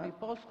 lagani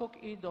poskok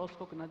i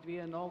doskok na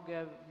dvije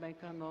noge,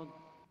 mekano,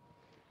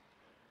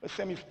 A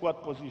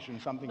semi-squat position,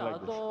 something like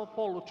this. do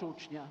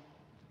polučučnja.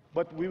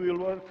 But we will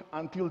work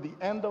until the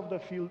end of the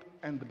field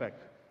and back.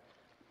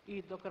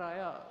 I do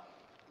kraja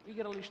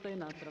igrališta i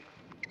natrag.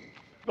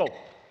 Go.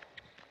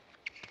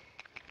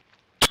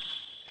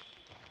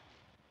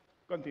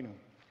 Continue.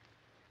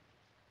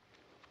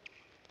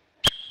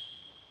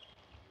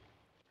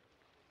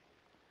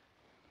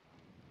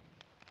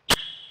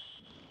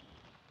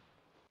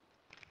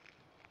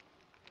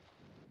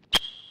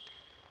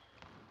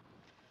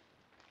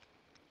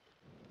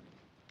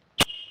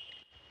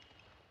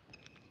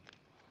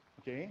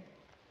 Okay.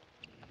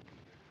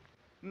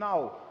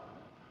 Now,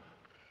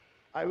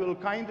 I will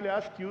kindly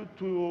ask you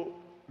to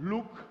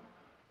look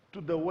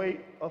to the way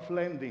of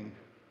landing.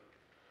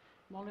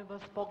 Molim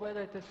vas,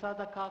 pogledajte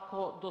sada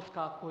kako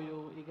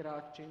doskakuju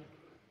igrači.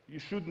 You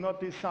should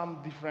notice some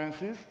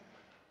differences,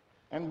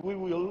 and we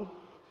will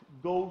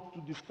go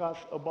to discuss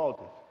about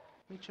it.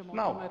 Mi ćemo o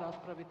Now. tome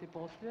raspraviti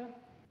poslije.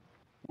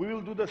 We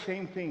will do the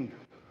same thing,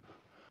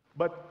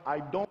 but I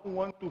don't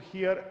want to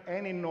hear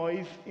any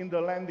noise in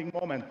the landing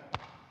moment.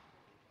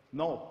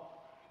 No,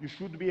 you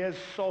should be as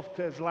soft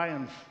as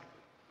lions.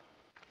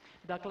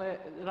 Dakle,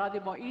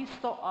 radimo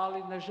isto,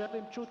 ali ne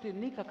želim čuti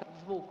nikakav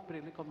zvuk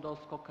prilikom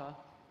doskoka.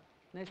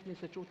 Ne smije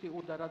se čuti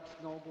udarac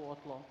nogu o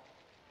tlo.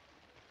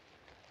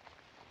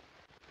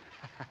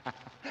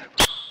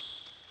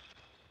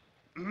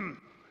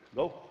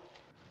 Go.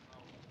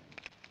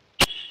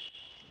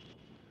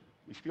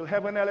 We still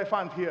have an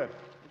elephant here.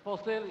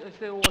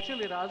 Ste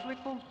uočili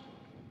razliku?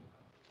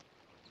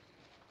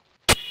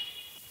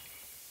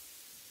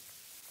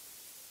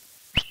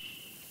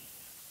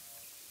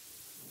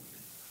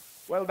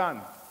 Well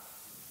done.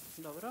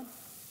 Dobro.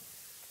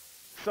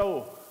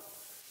 So,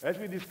 as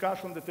we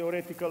discussed on the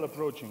theoretical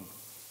approaching,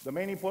 the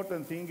main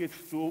important thing is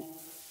to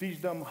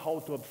teach them how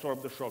to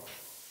absorb the shocks.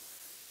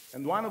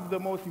 And one of the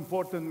most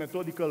important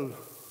methodical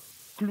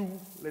clue,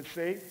 let's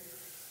say,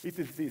 it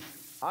is this.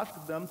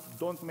 Ask them to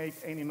don't make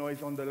any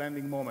noise on the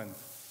landing moment.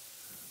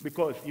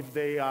 Because if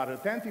they are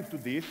attentive to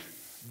this,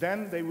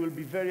 then they will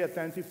be very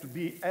attentive to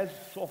be as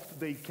soft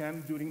they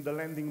can during the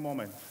landing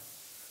moment.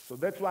 So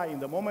that's why in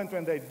the moment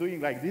when they're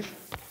doing like this,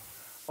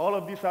 all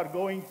of these are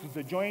going to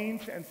the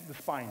joints and to the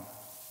spine.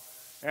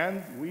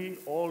 And we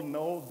all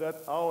know that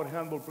our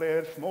handball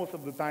players most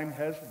of the time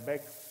has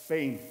back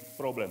pain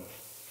problems.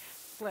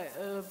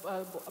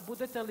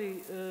 Budete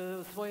li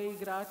svoje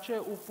igrače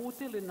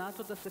uputili na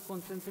to da se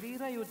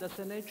koncentriraju, da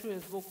se ne čuje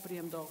zvuk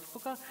prijem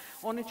doskoka,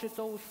 oni će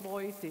to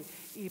usvojiti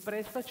i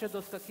prestat će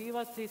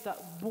doskakivati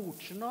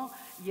bučno,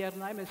 jer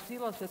naime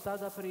sila se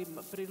tada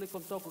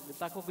prilikom tog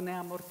takvog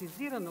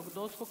neamortiziranog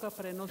doskoka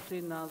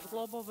prenosi na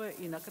zglobove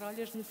i na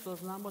kralježnicu.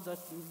 Znamo da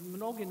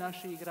mnogi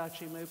naši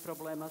igrači imaju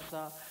problema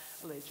sa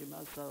leđima,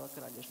 sa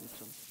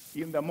kralježnicom.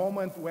 In the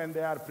moment when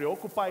they are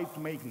preoccupied to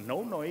make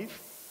no noise,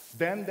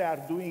 then they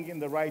are doing in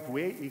the right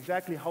way,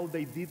 exactly how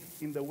they did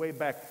in the way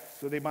back.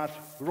 So they must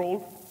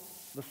roll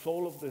the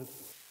sole of the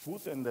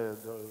foot and the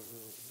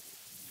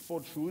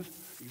sport shoes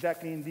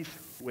exactly in this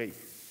way.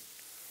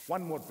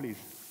 One more, please.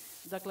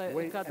 Dakle,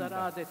 Wait kada and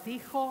rade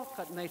tiho,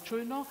 kad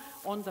nečujno,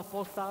 onda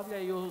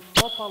postavljaju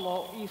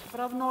stopalo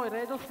ispravno i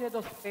redoslijed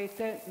od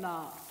pete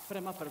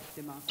prema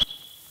prstima.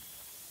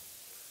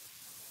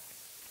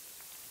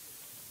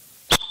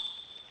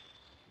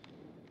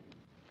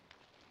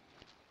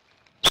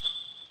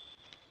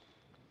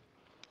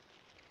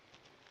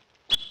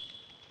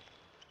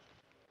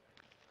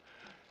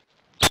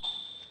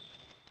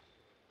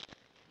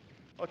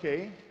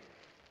 Okay.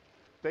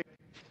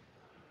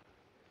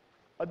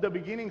 At the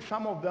beginning,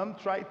 some of them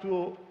try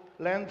to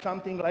land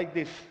something like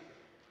this.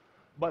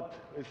 But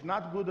it's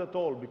not good at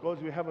all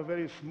because we have a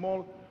very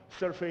small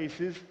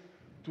surfaces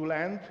to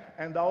land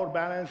and our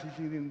balance is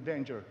in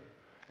danger.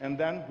 And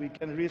then we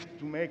can risk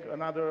to make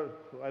another,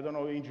 I don't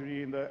know,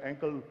 injury in the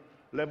ankle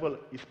level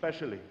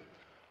especially.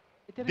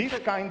 This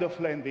kind of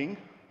landing,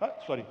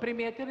 sorry.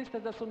 Primijetili ste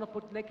da su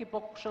neki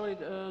pokušali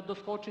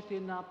doskočiti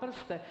na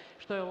prste,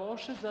 što je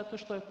loše zato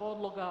što je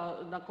podloga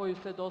na koju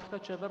se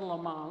doskače vrlo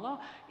mala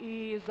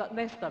i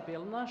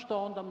nestabilna,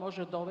 što onda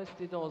može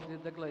dovesti do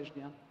ozljede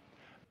gležnja.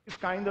 This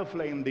kind of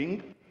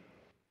landing,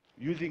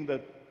 using the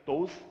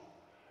toes,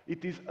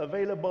 it is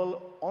available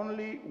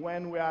only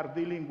when we are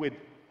dealing with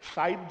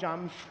side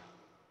jumps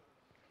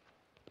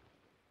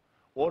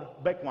or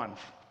back ones.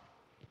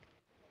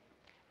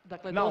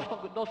 Dakle,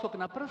 doskok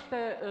na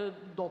prste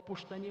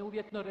dopušten je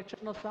uvjetno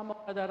rečeno samo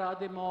kada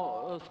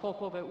radimo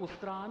skokove u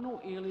stranu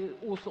ili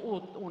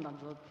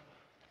unazad.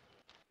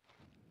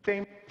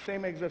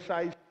 Same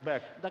exercise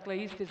back. Dakle,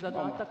 isti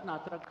zadatak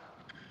natrag.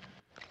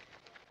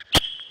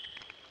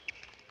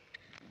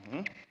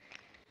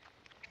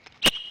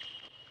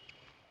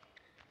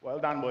 Well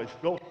done, boys.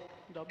 Go.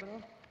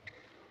 Dobro.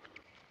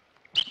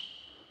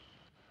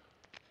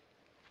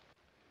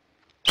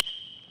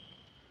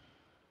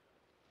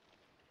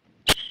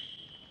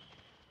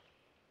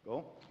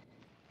 Go.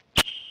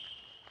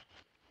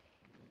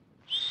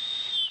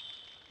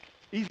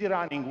 Easy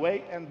running,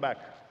 way and back.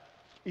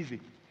 Easy.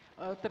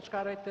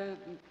 Trčkarajte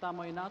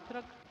tamo i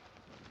natrag.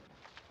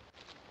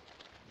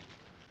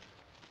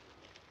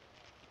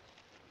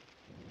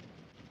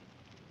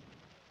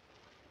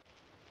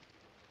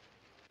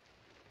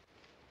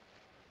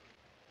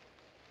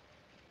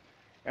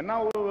 And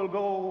now we will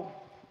go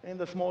in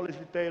the smallest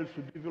details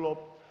to develop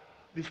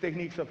these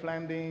techniques of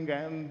landing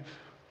and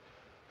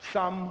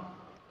some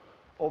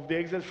of the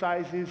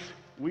exercises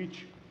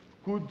which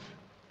could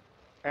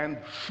and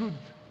should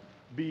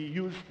be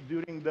used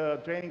during the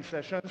training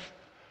sessions,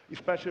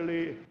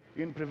 especially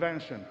in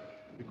prevention.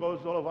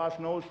 Because all of us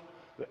knows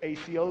the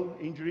ACL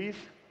injuries,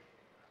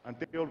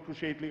 anterior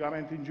cruciate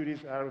ligament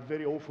injuries are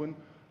very often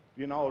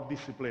in our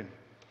discipline.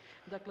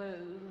 Dakle,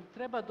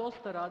 treba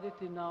dosta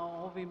raditi na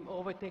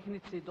ovoj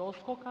tehnici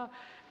doskoka,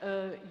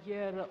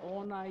 jer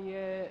ona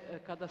je,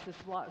 kada se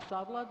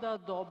savlada,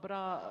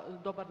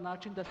 dobar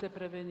način da se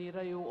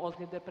preveniraju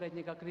ozljede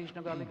prednjega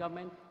križnoga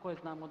ligamenta, koje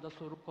znamo da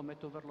su u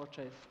rukometu vrlo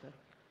česte.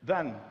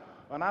 Then,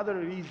 another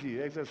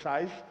easy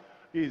exercise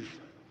is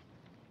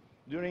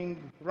during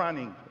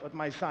running at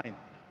my sign.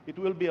 It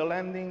will be a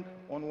landing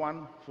on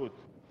one foot.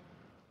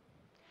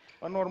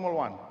 A normal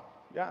one.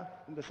 Yeah,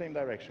 in the same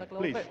direction.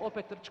 Dakle,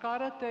 opet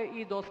trčkarate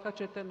i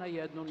doskačete na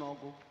jednu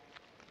nogu.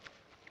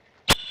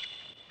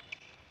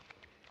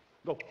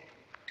 Go.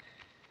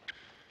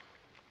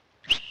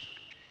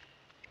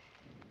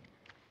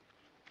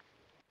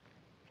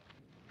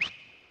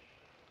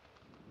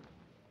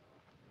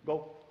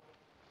 Go.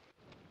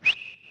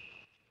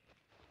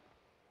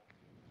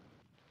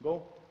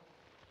 Go.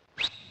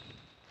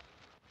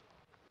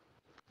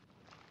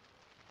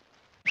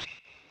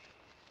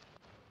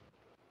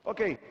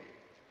 Okay.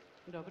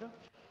 Dobro.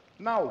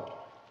 Now,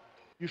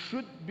 you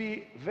should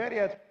be very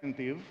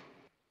attentive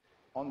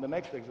on the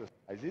next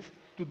exercises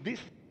to this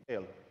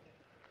detail.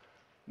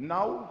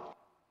 Now,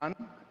 run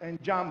and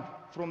jump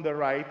from the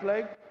right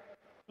leg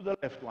to the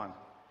left one.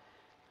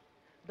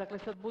 Dakle,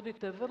 sad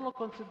budite vrlo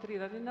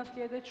koncentrirani na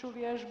sljedeću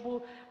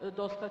vježbu,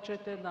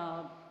 doskačete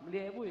na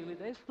lijevu ili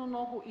desnu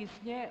nogu i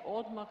s nje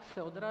odmah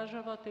se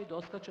odražavate i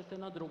doskačete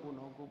na drugu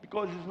nogu.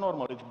 Because it's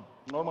normal, it's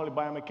normally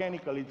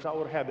biomechanical, it's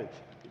our habit.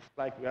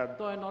 It's like we are...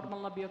 To je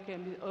normalna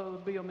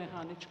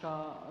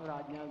biomehanička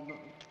radnja.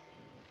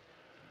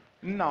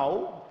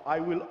 Now, I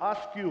will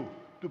ask you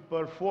to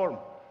perform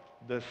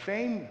the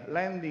same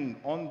landing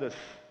on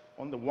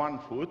the one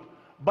foot,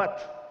 but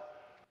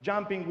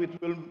jumping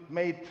which will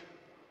make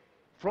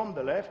from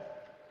the left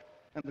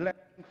and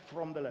landing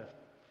from the left.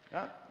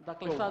 Yeah?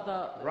 Dakle, so,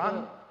 sada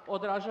run.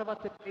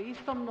 Odražavate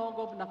istom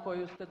nogom na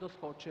koju ste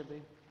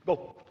doskočili.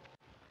 Go.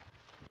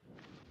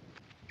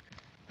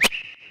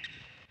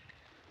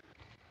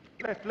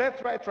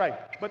 Left, right.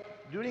 But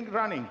during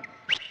running,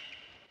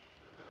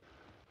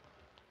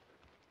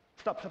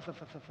 stop.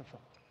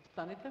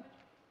 Stanite.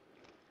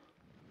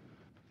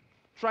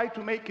 Try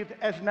to make it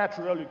as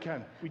natural you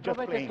can. We just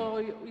Probajte playing. to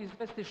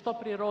izvesti što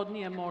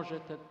prirodnije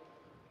možete.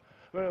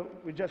 Well,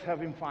 we're just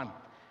having fun.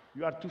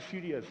 You are too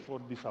serious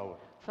for this hour.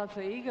 Sad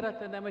se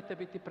igrate, nemojte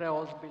biti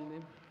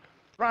preozbiljni.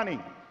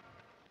 Running.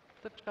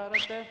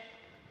 Trčkarate.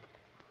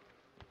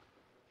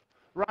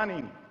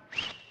 Running.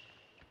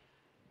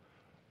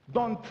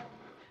 don't,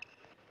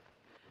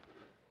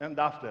 and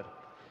after.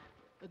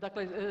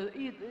 Dakle,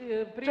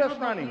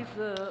 prirodno running. iz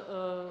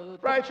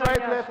Right,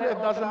 trčanja left, se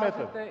left, doesn't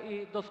matter. odrazite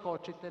i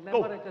doskočite. Ne Go.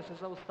 morate se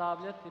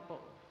zaustavljati.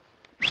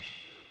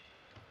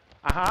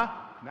 Aha,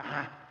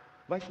 aha.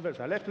 Vice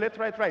versa. Left, left,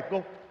 right, right.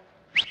 Go.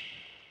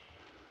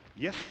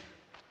 Yes.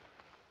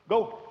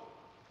 Go.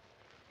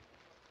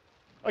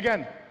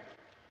 Again.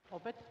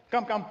 Opet.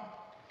 Come, come.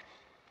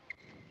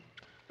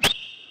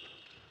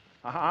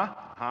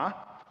 Aha, aha.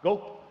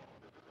 Go.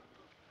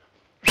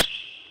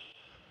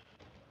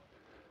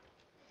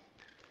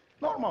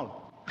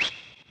 Normal.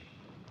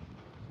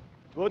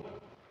 Good.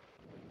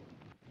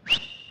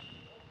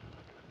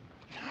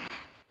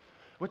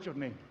 What's your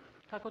name?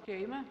 Kako ti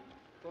je ime?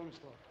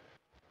 Tomislav.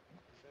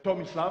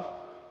 Tomislav?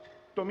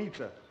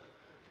 Tomica.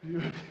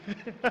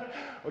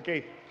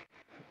 Okay.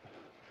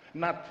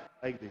 Not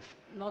like this.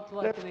 Not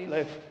like Left, this.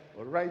 left,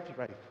 or right,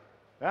 right.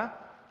 Yeah?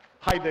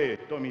 Hi there,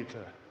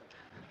 Tomica.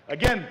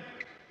 Again.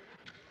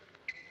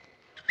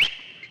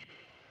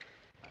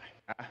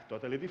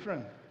 Totally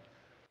different.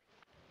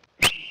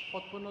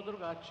 Potpuno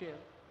drugačije.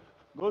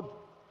 Good.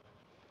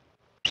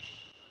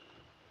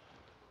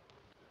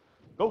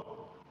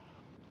 Go.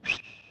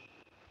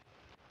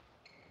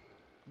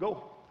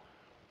 Go.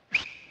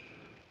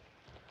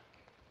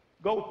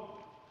 Go.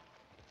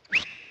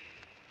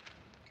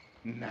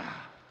 Nah.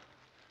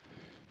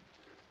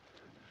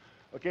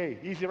 Okay,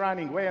 easy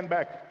running, way and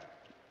back.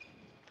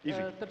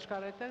 Easy.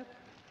 Trčkarajte.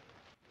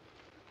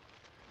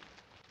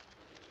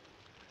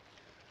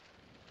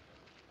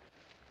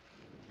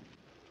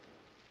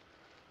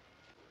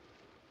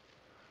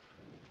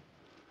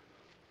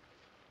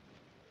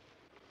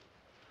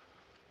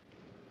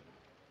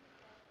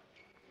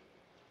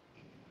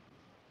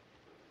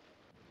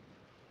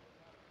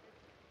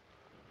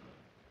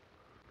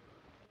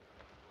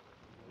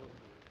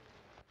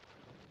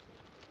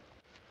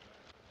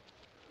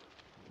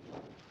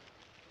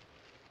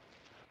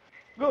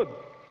 Good.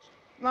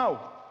 Now,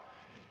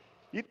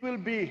 it will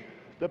be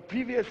the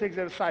previous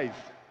exercise,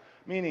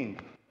 meaning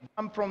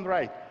jump from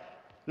right,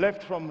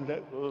 left from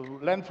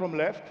land from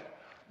left,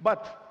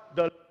 but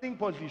the landing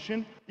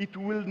position, it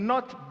will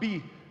not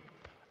be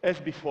as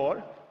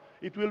before.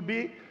 It will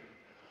be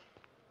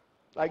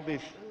like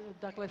this.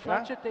 Dakle,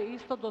 sad ćete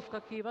isto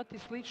doskakivati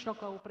slično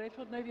kao u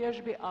prethodnoj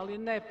vježbi, ali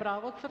ne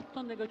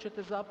pravocrtno, nego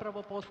ćete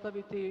zapravo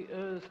postaviti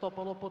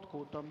stopalo pod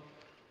kutom.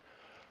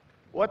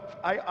 What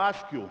I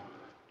ask you,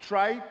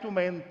 try to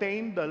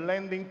maintain the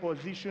landing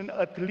position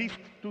at least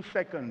 2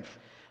 seconds.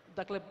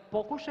 Dakle,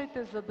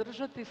 pokušajte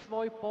zadržati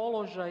svoj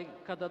položaj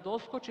kada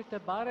doskočite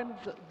barem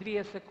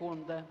 2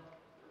 sekunde.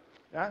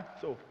 Yeah?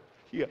 So,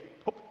 here.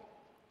 Hop.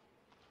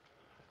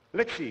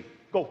 Let's see.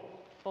 Go.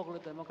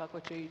 Pogledajmo kako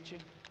će ići.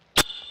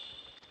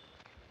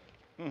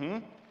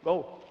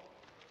 Go.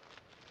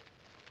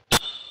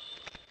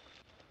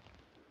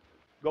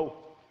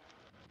 Go.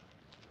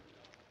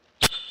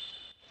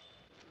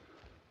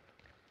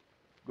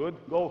 Good.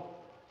 Go.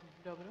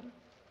 Dobro.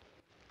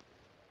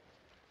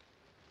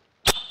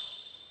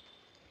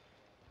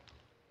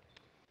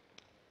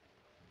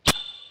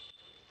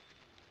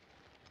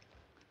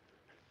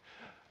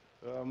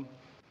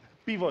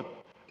 Pivot.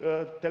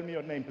 Tell me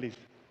your name, please.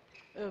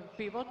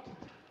 Pivot.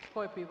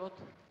 Ko je pivot?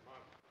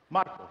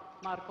 Marco.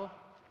 Marko.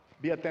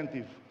 Be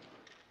attentive.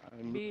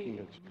 I'm looking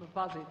at you.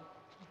 Pazi.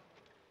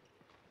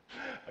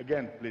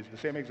 Again, please, the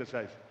same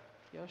exercise.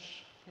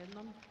 Još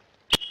jednom.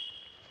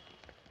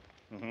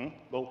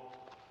 Go.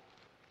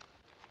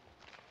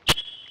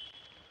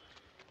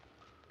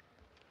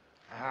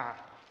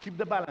 Keep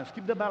the balance,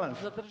 keep the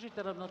balance.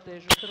 Zadržite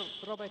ravnotežu.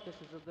 Probajte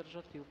se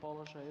zadržati u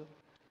položaju.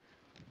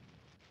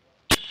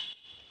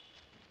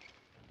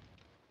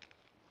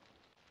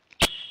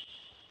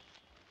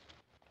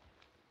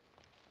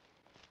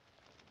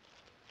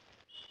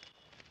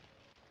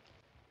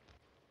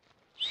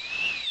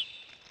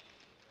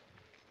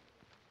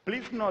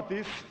 Please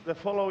notice the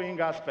following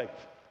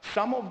aspect.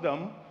 Some of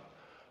them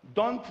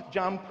don't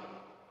jump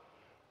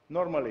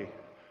normally.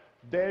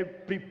 They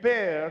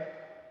prepare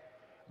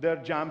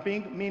their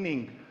jumping,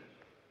 meaning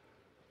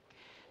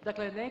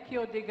Dakle, neki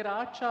od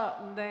igrača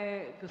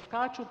ne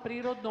skaču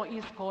prirodno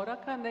iz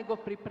koraka, nego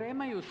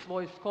pripremaju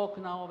svoj skok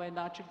na ovaj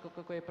način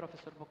kako je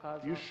profesor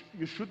pokazao.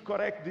 you should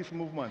correct this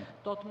movement,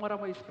 To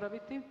moramo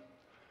ispraviti,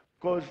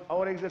 because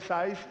our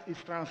exercise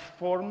is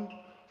transformed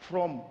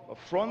from a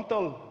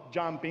frontal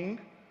jumping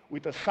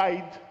with a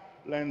side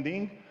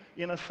landing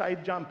in a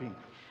side jumping.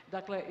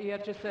 dakle,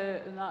 jer će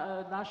se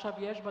naša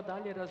vježba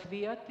dalje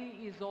razvijati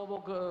iz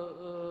ovog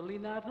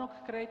linearnog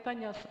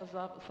kretanja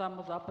sa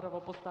samo zapravo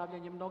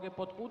postavljanjem noge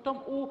pod kutom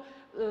u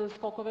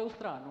skokove u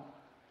stranu.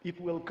 It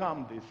will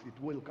come, it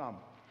will come.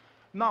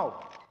 Now,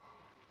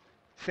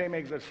 same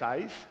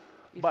exercise,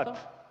 Isto. but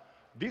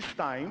this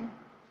time,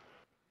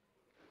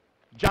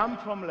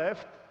 jump from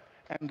left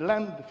and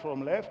land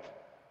from left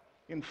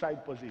in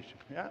side position,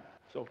 yeah?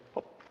 So,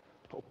 hop,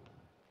 hop.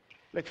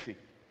 Let's see.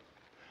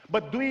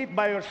 But do it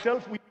by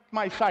yourself with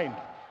my sign,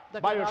 by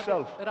Dakle,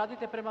 yourself.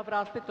 radite prema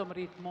vlastitom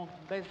ritmu,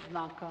 bez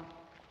znaka.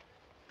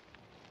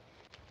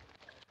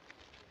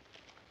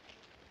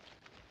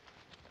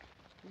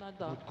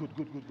 Da. Good.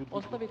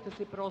 Ostavite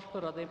si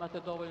prostora da imate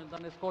dovoljno, da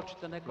ne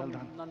skočite nekom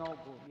na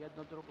nogu,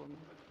 jedno drugom.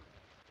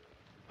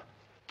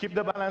 Keep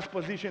the balance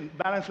position,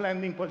 balance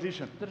landing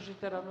position.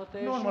 Držite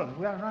ravnotežu. Normal,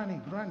 we are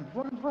running. Run.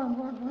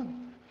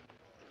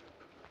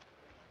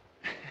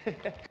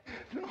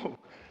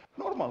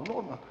 No,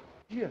 normal.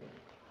 Here.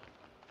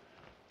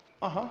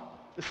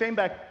 The same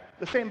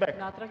back.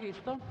 Natrag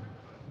isto.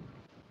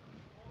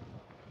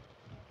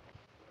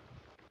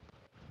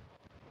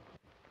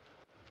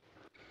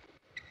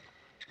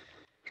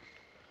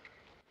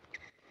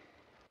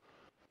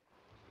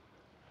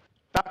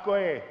 Tako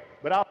je,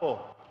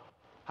 bravo.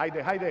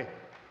 Hajde.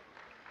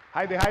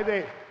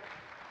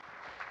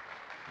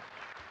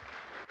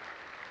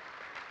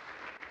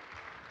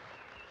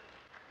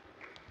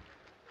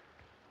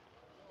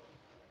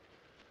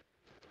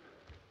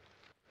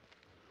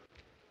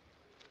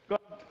 Good.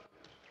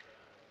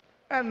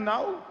 And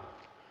now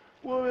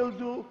we will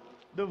do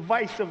the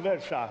vice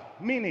versa,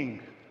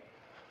 meaning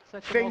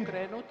Sad ćemo same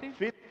okrenuti.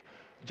 feet,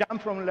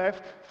 jump from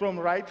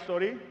right,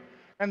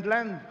 and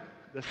land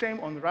the same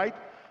on right,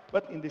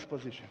 but in this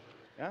position.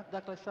 Yeah?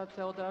 Dakle, sad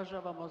se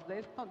odražavamo s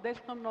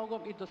desnom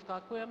nogom i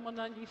doskakujemo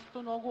na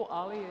istu nogu,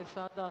 ali je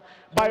sada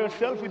By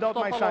yourself without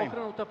my stopalo sign.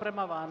 okrenuto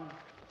prema van.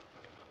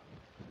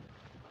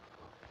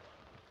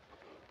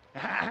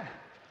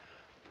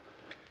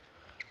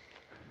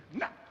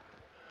 No.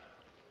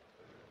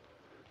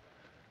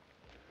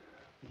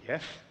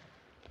 Yes.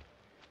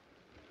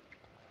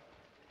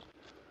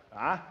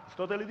 It's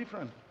totally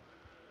different.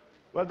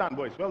 Well done,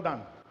 boys, well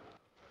done.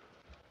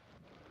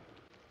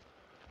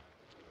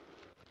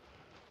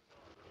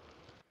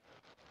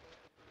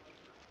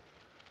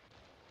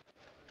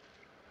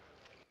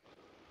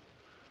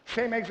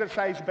 Same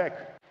exercise back.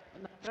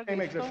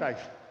 Same exercise.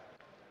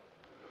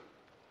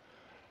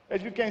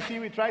 As you can see,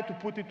 we try to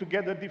put it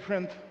together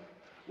different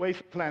ways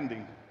of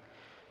landing.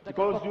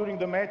 Because during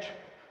the match,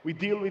 we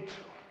deal with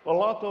a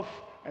lot of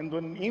and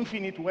an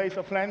infinite ways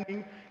of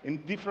landing in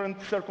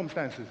different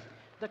circumstances.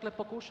 Dakle,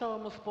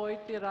 pokušavamo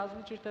spojiti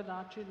različite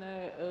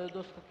načine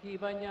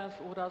doskakivanja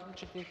u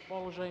različitim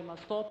položajima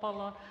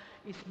stopala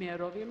i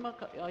smjerovima,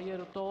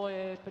 jer to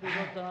je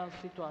prirodna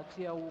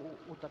situacija u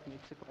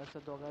utakmici koja se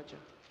događa.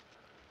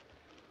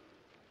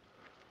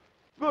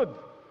 Good.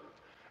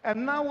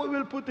 And now we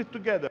will put it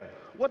together.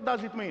 What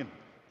does it mean?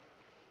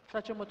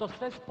 Sad ćemo to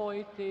sve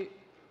spojiti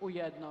u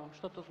jedno.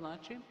 Što to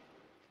znači?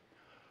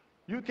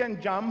 You can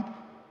jump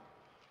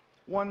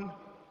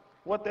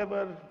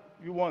whatever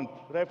you want,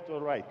 left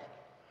or right.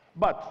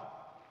 But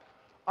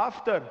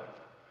after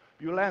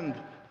you land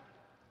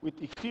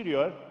with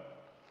exterior,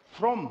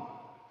 from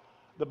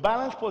the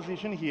balance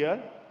position here,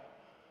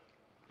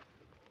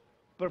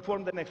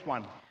 perform the next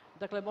one.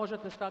 Dakle,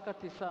 možete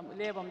skakati sa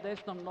lijevom,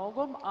 desnom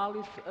nogom,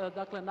 ali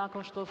dakle,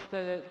 nakon što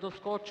ste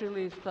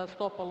doskočili sa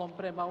stopalom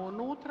prema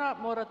unutra,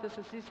 morate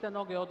se s iste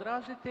noge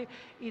odraziti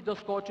i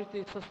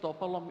doskočiti sa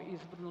stopalom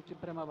izbrnuti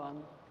prema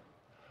van.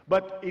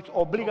 But it's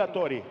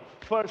obligatory.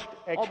 First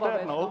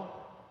external.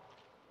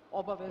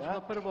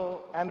 Obavezno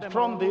prvo And prema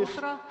from this,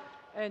 unutra,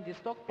 and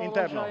iz tog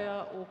internal.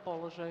 položaja u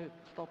položaj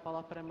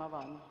stopala prema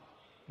van.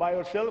 By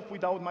yourself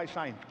without my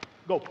sign.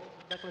 Go.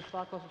 Dakle,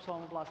 svako u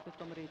svom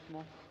vlastitom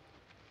ritmu.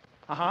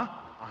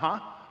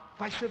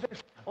 Vice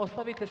versa.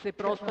 Ostavite si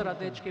prostora,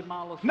 dečki,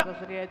 malo se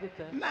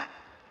razrijedite.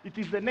 It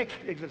is the next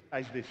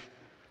exercise, this.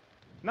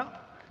 No,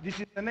 this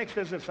is the next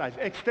exercise.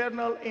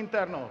 External,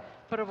 internal.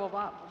 Prvo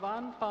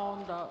van, pa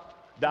onda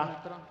Da.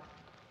 unutra.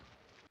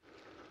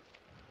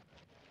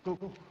 Go.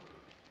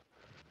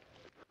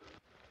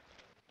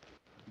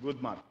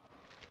 Good, Mark.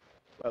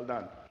 Well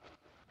done.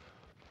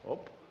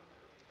 Hop.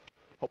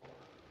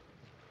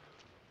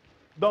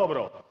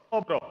 Dobro.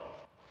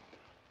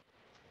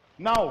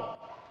 Now,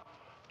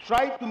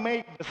 try to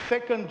make the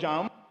second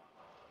jump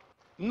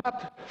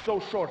not so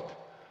short.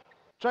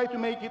 Try to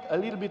make it a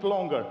little bit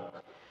longer,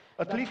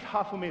 at least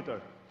half a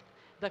meter.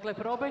 Dakle,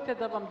 probajte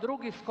da vam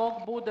drugi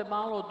skok bude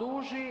malo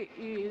duži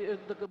i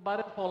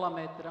barem pola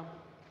metra.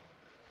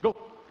 Go.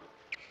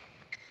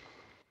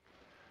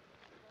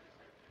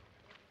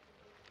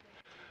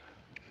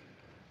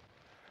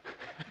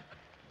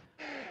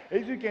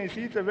 As you can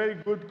see, it's a very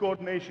good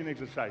coordination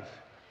exercise.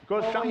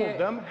 Because some of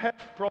them have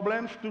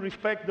problems to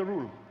respect the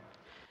rule.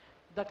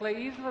 Dakle,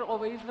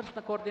 ovo je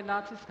izvrsna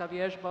koordinacijska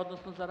vježba,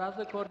 odnosno za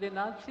razvoj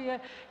koordinacije,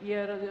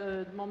 jer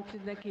momci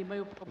neki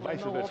imaju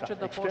problema uopće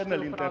da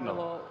poštuju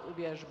pravilo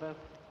vježbe.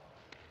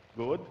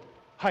 Good.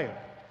 Higher.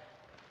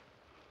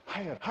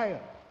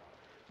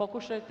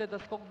 Pokušajte da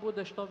skok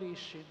bude što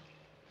viši.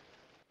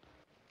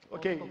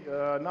 Okay,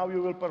 now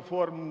you will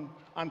perform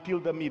until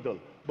the middle,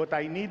 but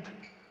I need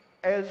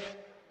as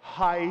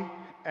high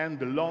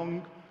and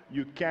long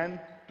you can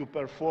to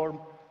perform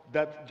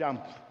that jump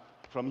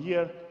from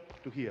here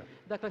to here.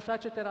 Dakle,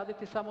 sad ćete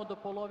raditi samo do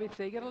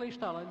polovice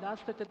igrališta, ali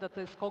nastojte da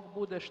taj skok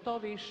bude što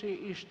viši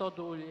i što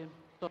dulji.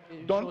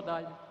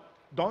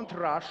 Don't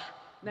rush,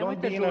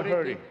 Nemojte don't be in a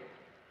žuriti.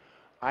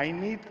 hurry. I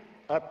need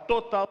a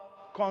total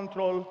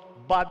control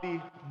body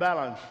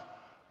balance.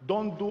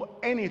 Don't do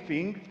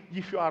anything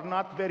if you are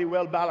not very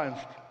well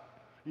balanced.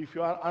 If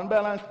you are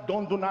unbalanced,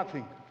 don't do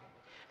nothing.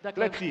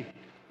 Dakle, Let's see.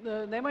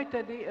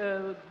 nemojte,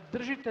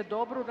 držite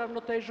dobru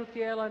ravnotežu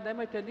tijela,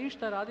 nemojte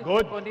ništa raditi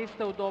Good. ako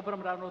niste u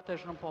dobrom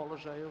ravnotežnom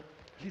položaju.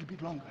 A little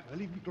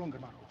bit longer,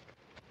 Marko.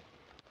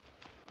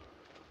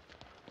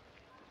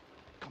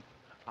 Come.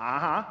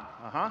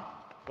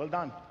 Well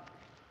done.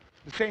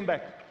 The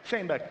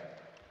same back.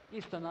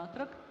 Isto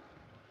natrag.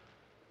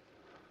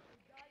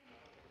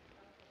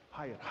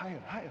 Higher.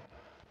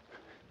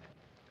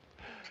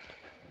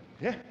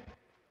 Yeah.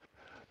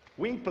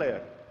 Wing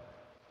player.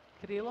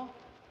 Krilo.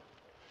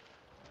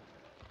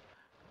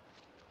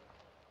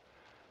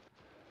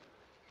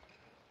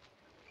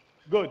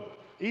 Good.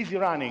 Easy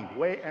running,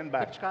 way and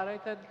back.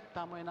 Trčkarajte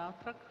tamo i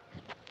natrag.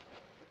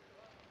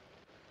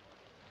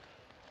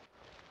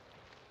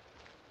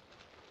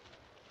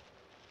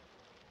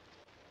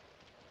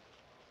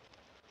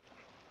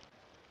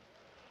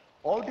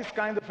 All these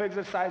kind of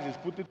exercises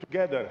put it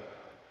together,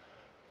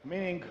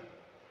 meaning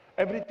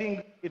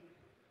everything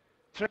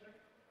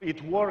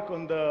it work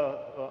on the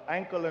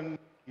ankle and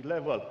knee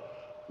level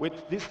with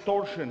this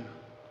torsion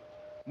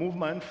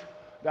movements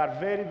that are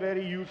very,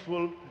 very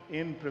useful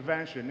in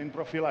prevention, in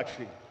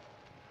prophylaxis.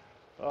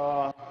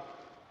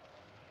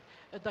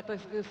 Dakle,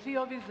 svi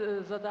ovi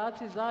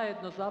zadaci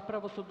zajedno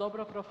zapravo su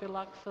dobra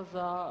profilaksa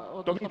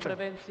odnosno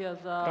prevencija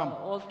za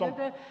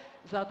ozljede,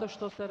 zato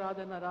što se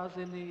rade na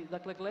razini,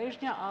 dakle,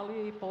 gležnja,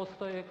 ali i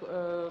postoje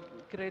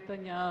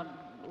kretanja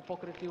u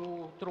pokreti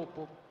u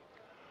trupu.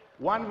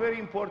 One very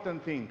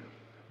important thing,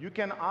 you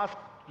can ask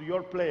to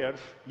your players,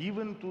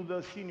 even to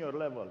the senior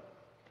level,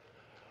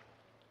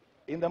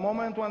 in the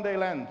moment when they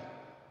land,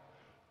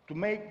 to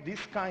make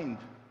this kind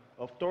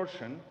of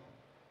torsion,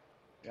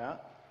 yeah,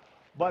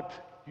 but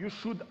you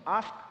should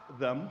ask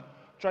them,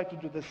 try to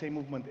do the same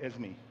movement as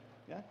me,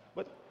 yeah,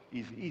 but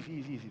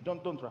easy,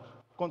 don't rush,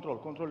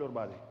 control your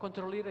body.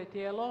 Kontroliraj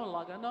tijelo,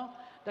 lagano.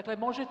 Dakle,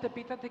 možete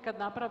pitati kad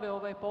naprave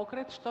ovaj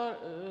pokret što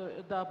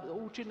da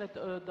učine,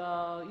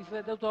 da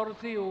izvede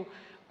torziju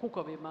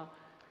kukovima.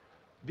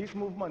 This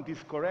movement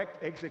is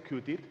correct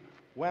executed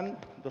when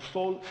the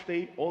soul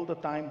stay all the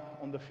time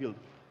on the field.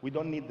 We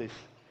don't need this.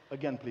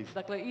 Again, please.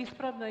 Dakle,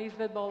 ispravna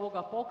izvedba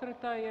ovoga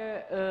pokreta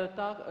je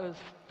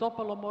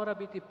stopalo mora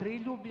biti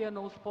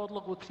priljubljeno uz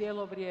podlogu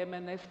cijelo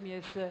vrijeme, ne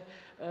smije se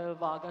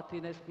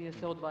vagati, ne smije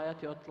se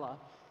odvajati od tla.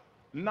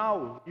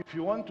 Now, if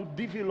you want to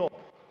develop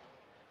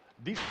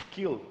this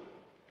skill,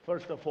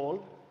 first of all,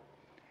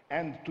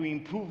 and to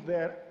improve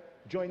their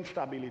joint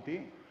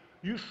stability,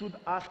 you should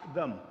ask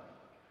them,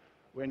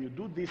 when you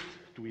do this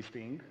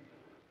twisting,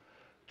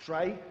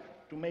 try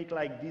to make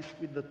like this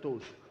with the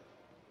toes.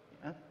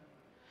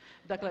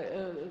 Dakle,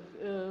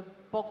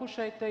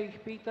 pokušajte ih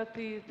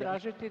pitati,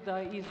 tražiti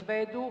da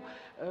izvedu,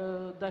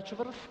 da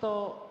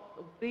čvrsto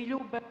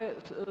priljube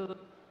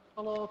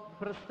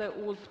prste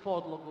uz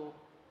podlogu.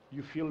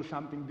 You feel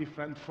something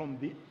different from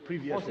the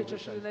previous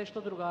Osjećaš exercise. li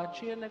nešto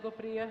drugačije nego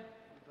prije?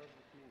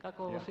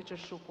 Kako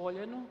osjećaš u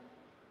koljenu?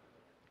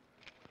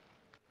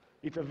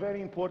 It's a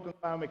very important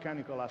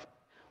biomechanical aspect.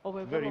 Ovo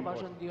je vrlo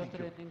važan dio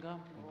treninga.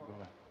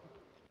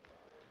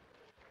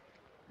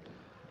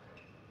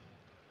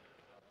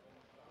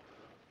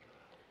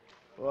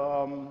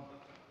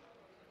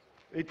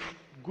 It's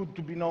good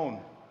to be known.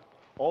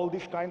 All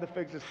these kind of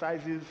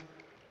exercises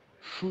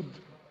should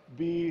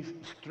be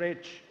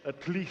stretched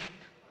at least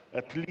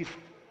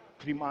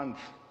 3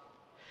 months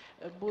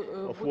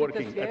of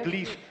working, at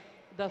least.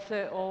 Da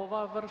se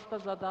ova vrsta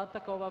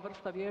zadataka, ova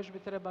vrsta vježbi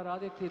treba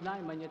raditi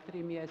najmanje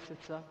 3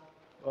 mjeseca.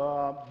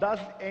 Does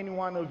any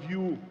one of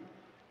you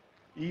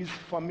is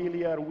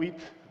familiar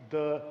with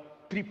the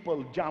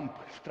triple jump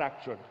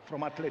structure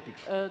from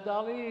athletics?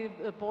 Da li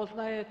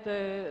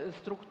poznajete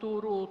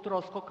strukturu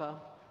troskoka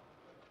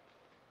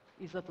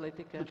iz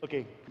atletike?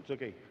 It's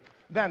okay.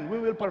 Then we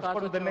will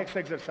perform the next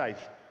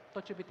exercise.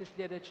 To će biti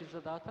sljedeći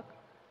zadatak.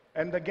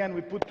 And again,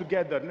 we put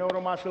together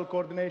neuromuscular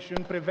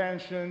coordination,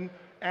 prevention,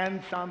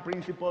 and some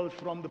principles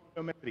from the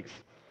biometrics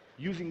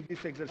using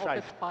this exercise.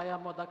 Opet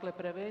spajamo, dakle,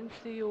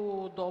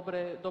 prevenciju,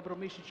 dobru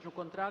mišićnu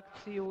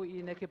kontrakciju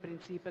i neke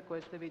principe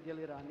koje ste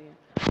vidjeli ranije.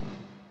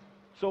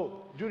 So,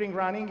 during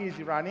running,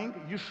 easy running,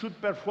 you should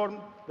perform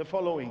the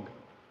following.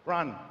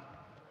 Run,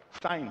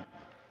 sign,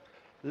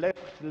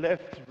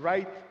 left,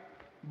 right,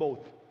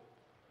 both.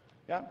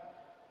 Yeah?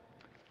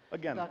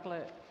 Again.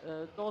 Dakle,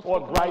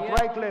 or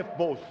right, left,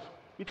 both.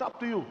 It's up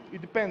to you,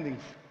 it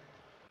depends.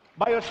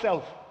 By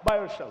yourself.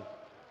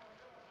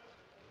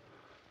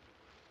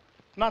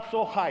 Not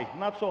so high.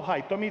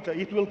 Tomica,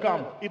 it will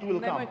come.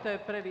 Nemojte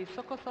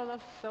previsoko sada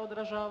se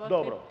odražavati.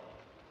 Dobro.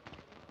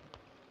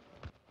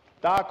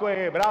 Tako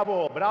je,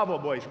 bravo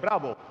boys,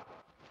 bravo.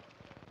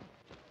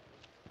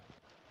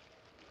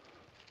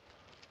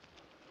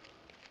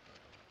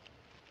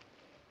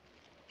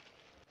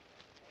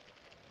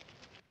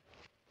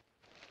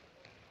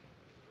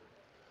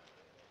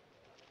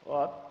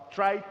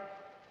 Try,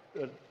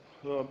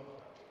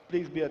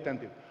 please be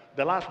attentive.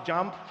 The last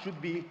jump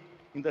should be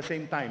in the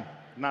same time,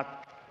 not...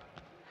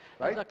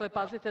 right? Dakle,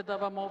 pazite da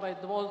vam ovaj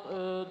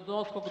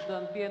doskok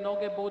na dvije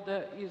noge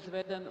bude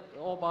izveden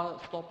oba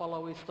stopala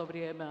u isto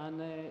vrijeme, a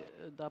ne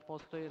da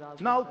postoji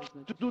razlika Now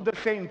između to do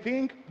the same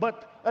thing, but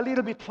a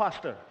little bit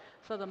faster.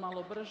 Sada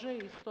malo brže,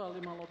 isto,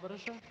 ali malo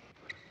brže.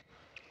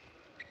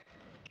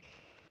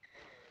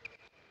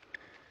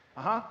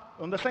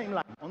 On the same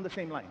line, on the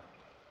same line.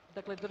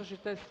 Dakle,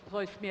 držite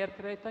svoj smjer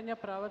kretanja,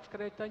 pravac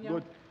kretanja.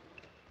 Good.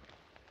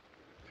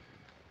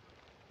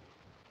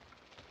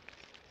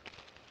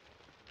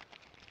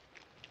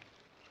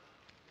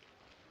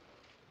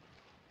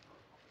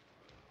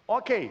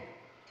 Okay,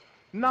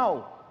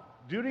 now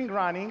during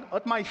running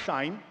at my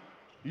sign,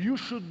 you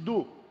should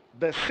do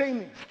the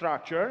same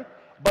structure,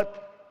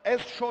 but as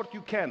short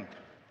you can.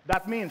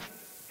 That means,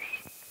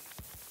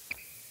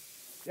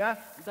 yeah,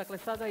 Dakle,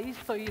 sada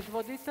isto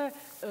izvodite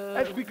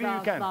as quickly na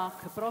you can,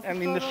 znak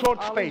and in the profesoru, short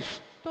ali space.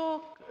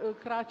 što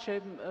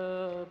kraćim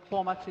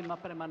pomacima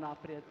prema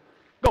naprijed.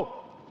 Go.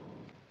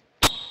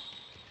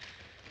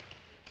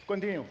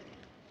 Continue.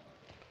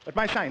 At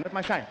my sign, at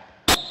my sign.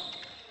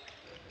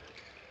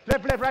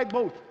 Left, left, right,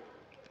 both.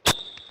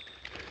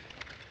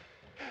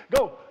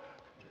 Go.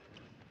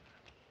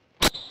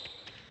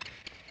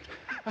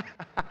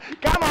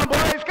 Come on,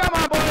 boys, come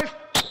on, boys.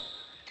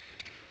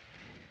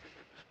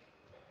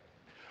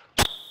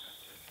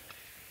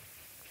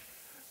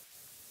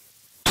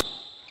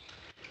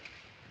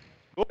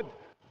 Good.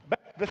 Back,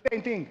 the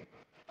same thing.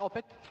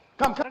 Opet,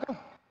 Come, come, come.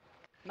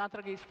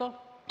 natrag isto.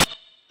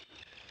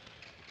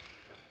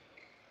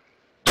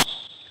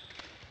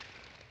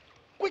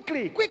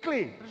 Quickly,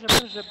 quickly. Brže,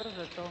 brže,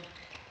 brže to.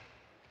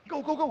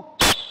 Go, go, go.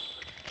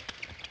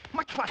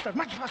 Much faster,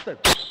 much faster.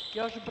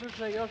 Još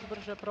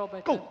brže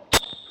probajte. Go.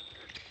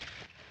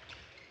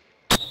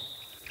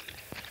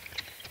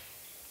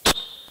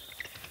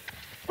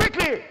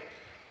 Quickly.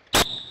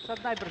 Sad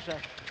najbrže.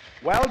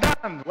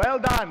 Well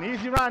done.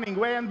 Easy running,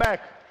 way and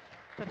back.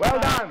 Well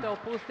done.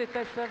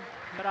 Opustite se.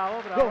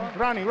 Bravo, Go, bravo.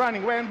 running,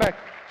 running, way and back.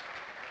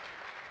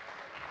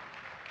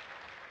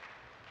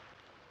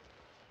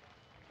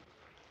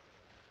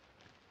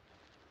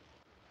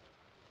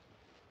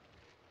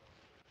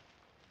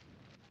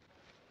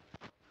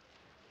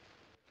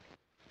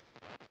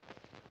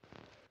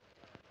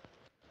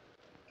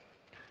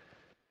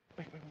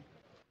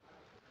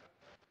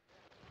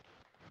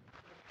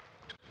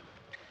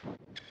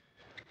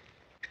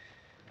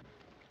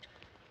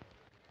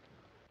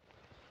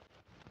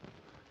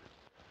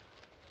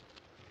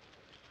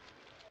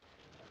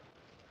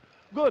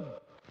 Good.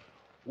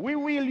 We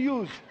will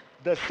use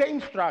the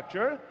same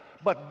structure,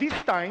 but this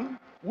time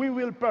we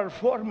will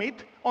perform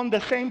it on the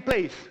same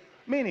place.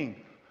 Meaning,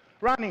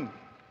 running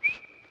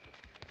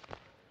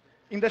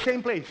in the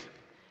same place.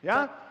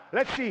 Yeah?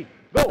 Let's see.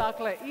 Go.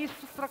 Dakle,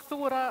 istu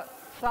struktura,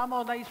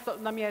 samo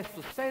na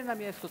mjestu. Sve na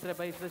mjestu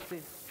treba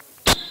izvesti.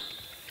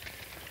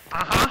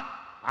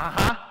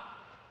 Aha.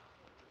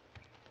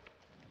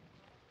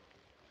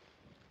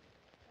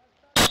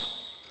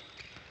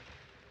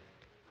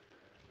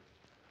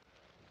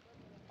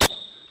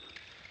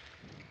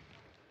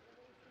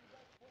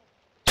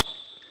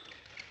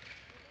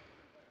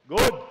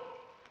 Good.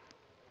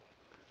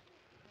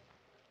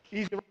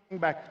 Easy running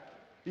back.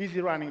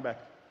 Easy running back.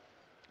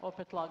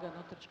 Opet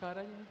lagano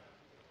trčkaranje.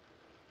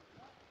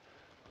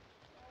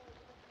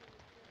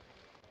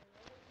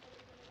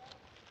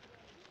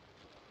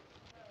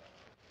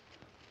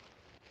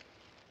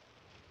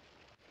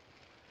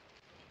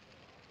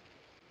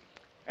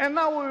 And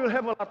now we will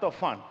have a lot of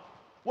fun.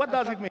 What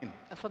does it mean?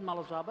 A sad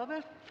malo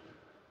zabave.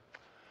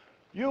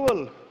 You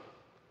will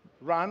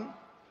run,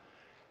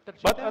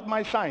 but at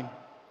my sign,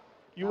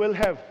 you will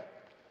have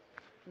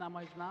Na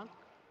moj znak.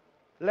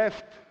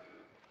 left,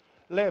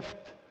 left,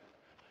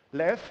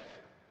 left,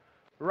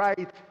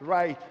 right,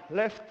 right,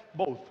 left,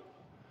 both.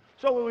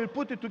 So we will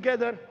put it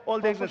together, all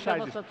the Pokušamo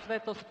exercises. sad sve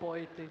to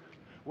spojiti.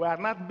 We are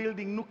not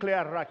building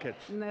nuclear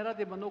rockets. Ne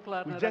radimo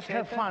nuklearne We just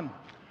have rakete. fun.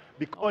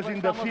 Because Ovo je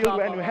in the samo field,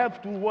 when you zabava.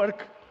 have to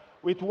work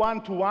with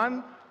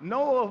one-to-one,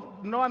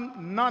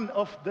 none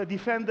of the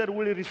defender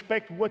will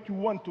respect what you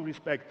want to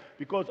respect.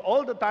 Because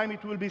all the time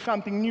it will be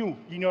something new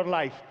in your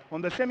life.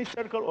 On the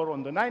semicircle or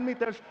on the 9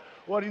 meters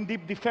or in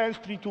deep defense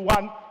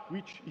 3-to-1,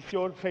 which is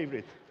your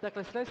favorite.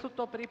 Dakle, sve su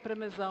to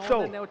pripreme za So-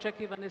 one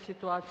neočekivane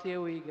situacije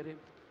u igri.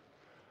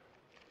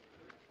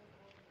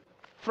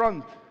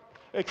 Front,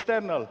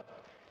 external,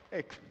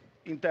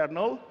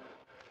 internal,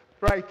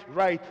 right,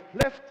 right,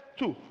 left,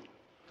 2.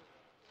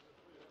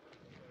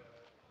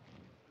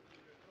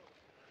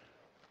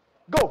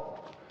 Go.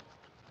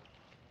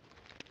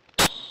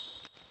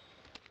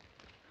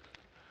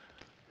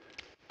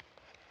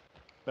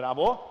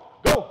 Bravo.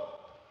 Go.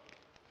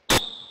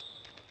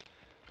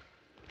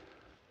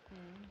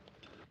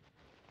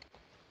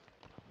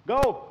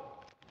 Go.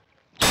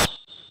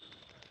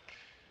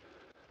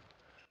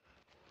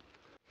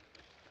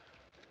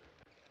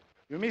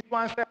 You missed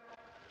one step.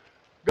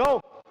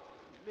 Go.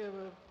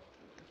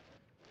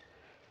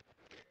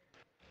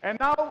 And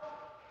now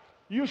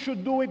you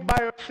should do it by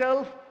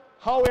yourself,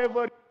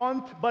 however you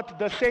want, but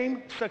the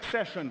same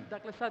succession.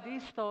 Dakle, sad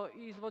isto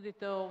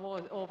izvodite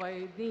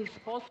ovaj niz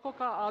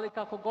poskoka, ali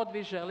kako god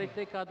vi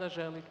želite i kada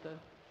želite.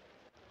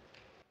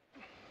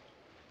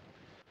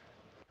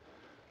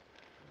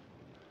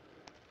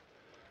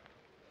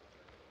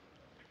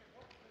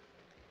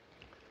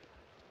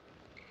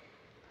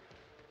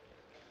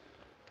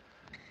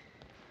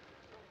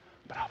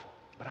 Bravo,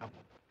 bravo.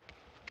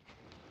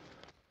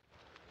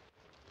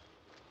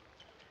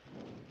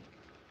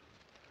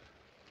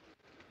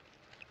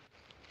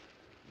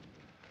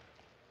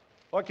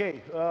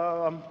 Okay,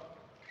 a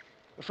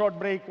short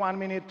break, 1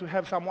 minute to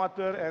have some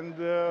water, and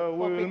we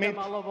will Popijte meet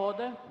malo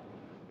vode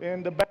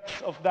in the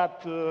base of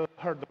that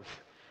hurdles.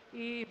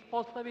 i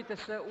postavite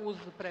se uz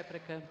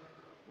prepreke,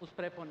 uz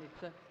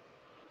preponice.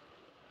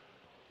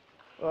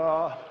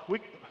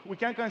 We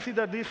can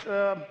consider this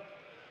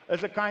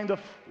as a kind of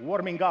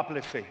warming up,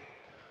 let's say.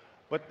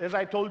 But as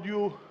I told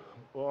you,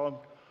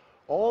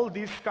 all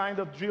these kind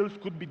of drills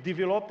could be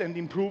developed and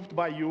improved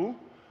by you,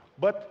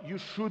 but you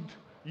should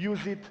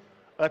use it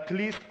at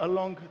least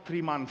along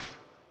 3 months.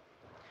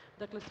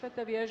 Dakle, sve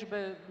te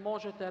vježbe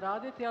možete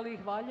raditi, ali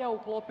ih valja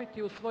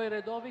uklopiti u svoj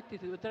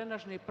redoviti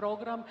trenažni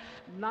program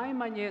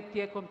najmanje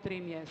tijekom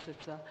 3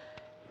 mjeseca.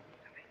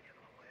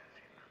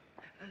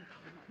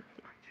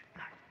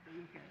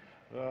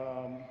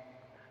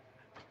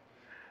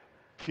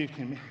 15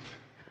 minutes.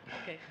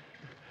 Okay.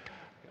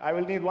 I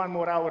will need 1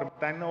 more hour,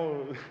 but I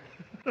know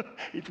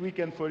it's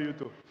weekend for you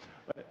too.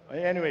 But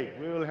anyway,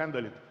 we will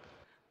handle it.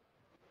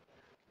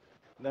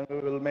 Then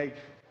we will make.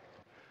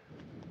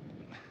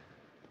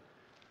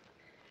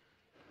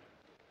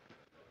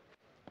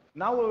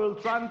 Now we will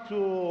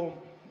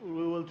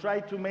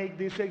try to make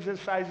these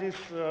exercises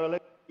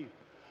let's see,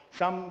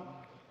 some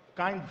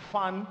kind of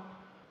fun,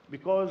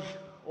 because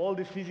all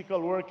this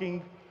physical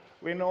working,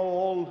 we know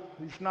all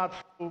is not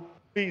so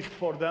pleased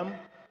for them.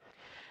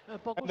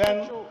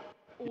 Pokušat ću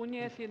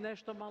unijeti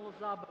nešto malo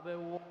zabave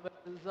u ove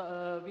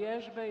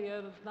vježbe,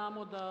 jer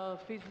znamo da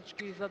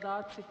fizički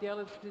zadaci,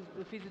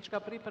 fizička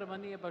priprema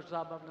nije baš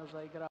zabavna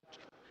za igrače.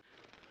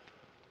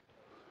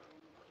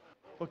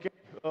 Okay,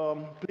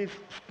 please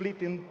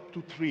split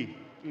into 3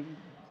 in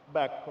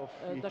back of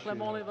each. Dakle,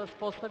 molim vas,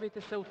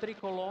 postavite se u 3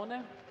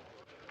 kolone.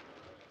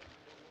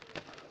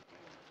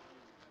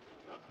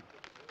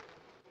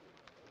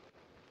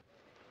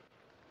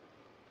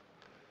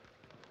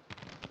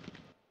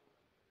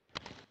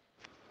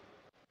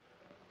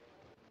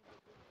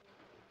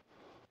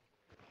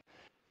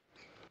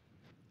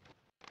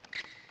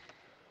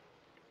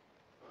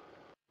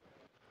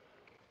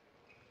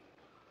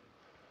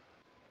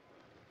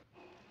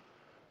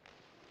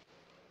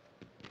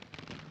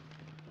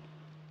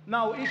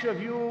 Now, each of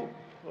you,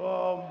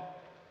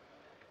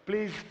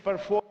 please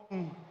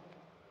perform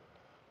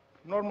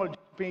normal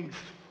jumpings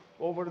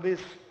over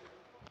this.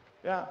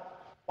 Yeah,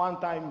 1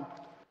 time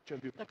each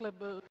of you. Dakle,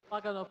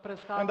 lagano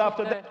And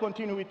after preskačite. that,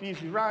 continue with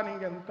easy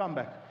running and come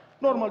back.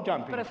 Normal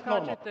jumping. Normal.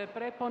 Preskačite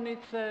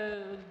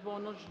preponice s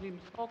dvonožnim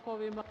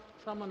skokovima,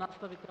 samo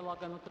nastavite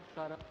lagano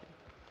trčarati.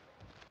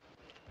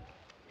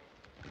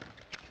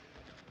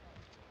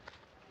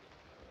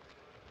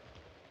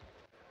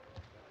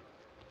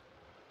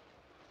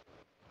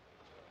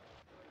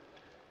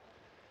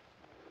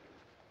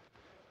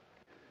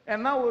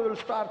 And now we will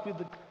start with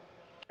the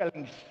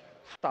challenge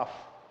stuff.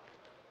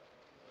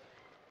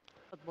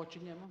 Sad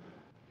počinjemo.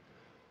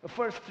 The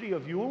first 3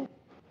 of you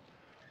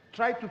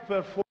try to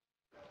perform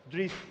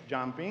these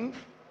jumpings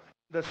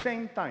at the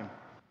same time.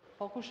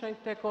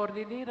 Pokušajte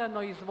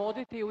koordinirano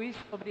izvoditi u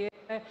isto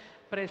vrijeme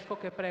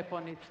preskoke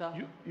preponica.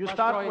 You Vas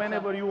start trojica.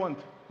 whenever you want,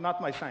 not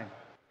my sign.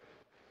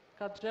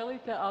 Kad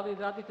želite, ali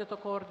radite to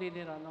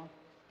koordinirano.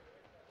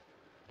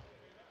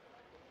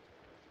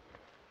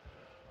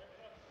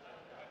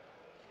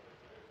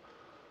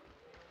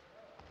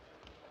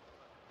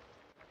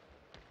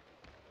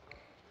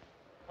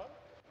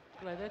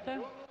 Gledajte.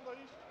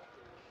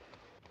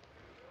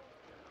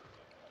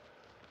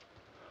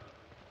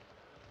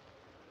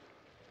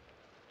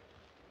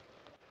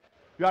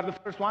 You are the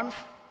first ones.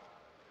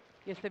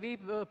 Jeste vi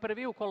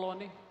prvi u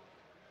koloni?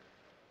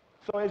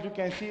 So as you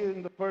can see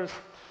in the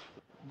first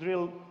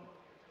drill,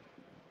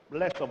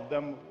 less of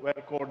them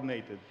were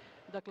coordinated.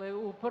 Dakle,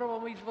 u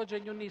prvom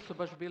izvođenju nisu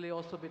baš bili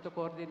osobito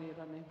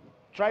koordinirani.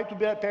 Try to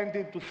be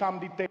attentive to some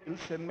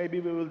details, and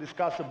maybe we will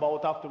discuss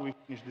about after we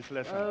finish this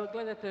lesson.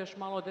 Gledajte još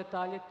malo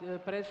detalje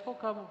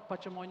preskoka, pa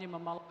ćemo o njima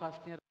malo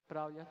kasnije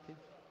raspravljati.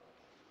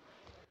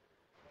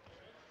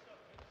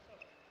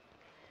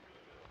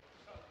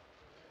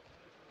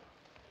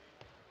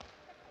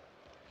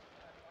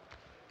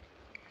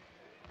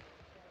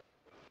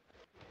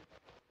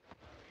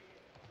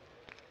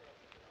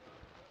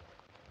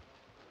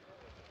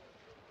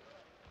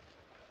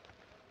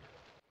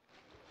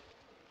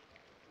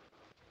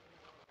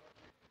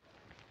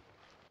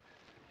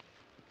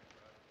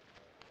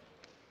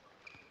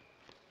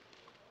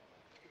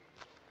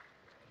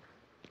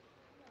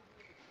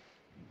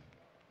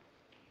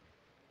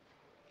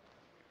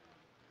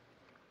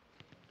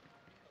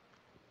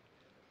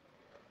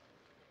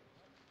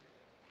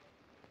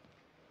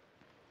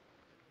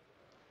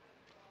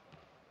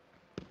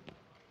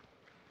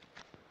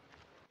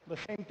 The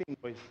same thing,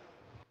 boys.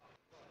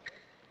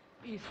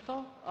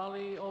 Isto,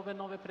 ali ove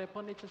nove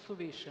preponice su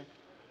više.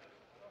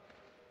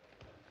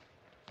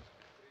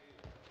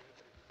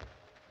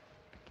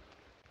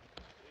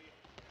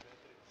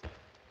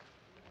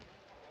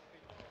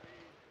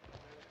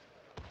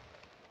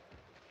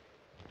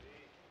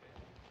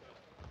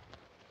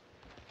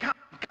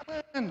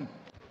 Come on!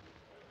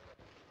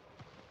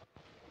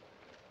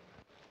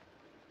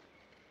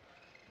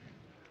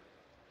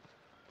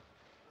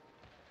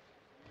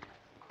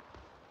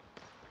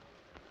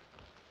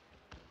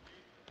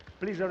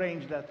 Please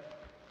arrange that.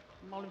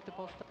 Molim te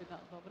postavi, da,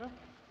 dobro.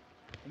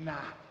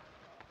 Nah.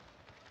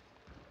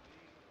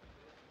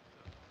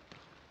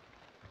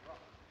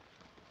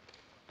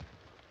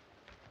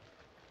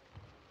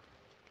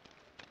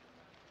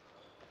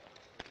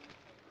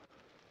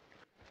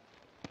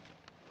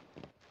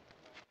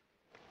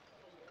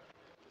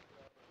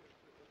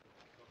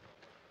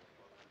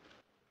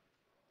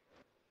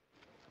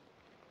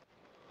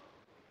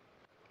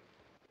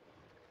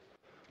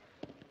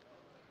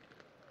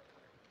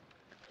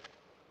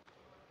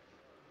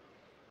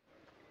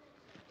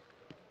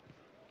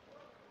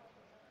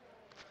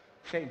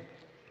 Same.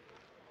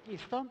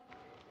 Isto.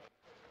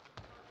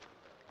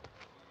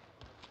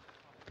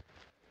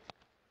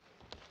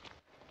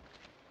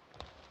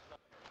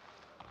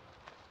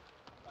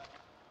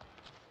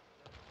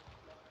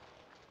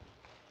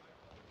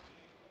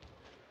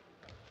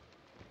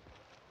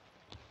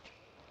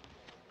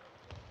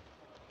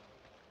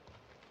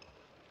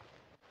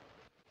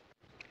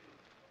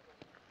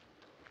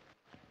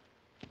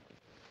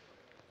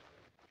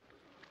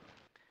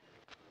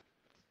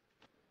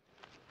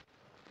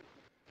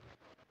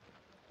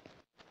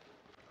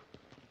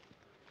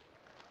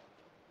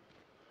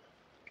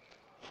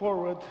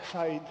 Forward,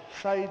 side,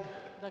 side,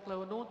 Dakle,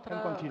 and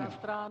unutra, continue. na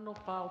stranu,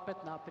 pa opet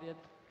naprijed.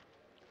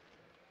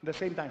 The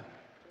same time.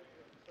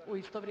 U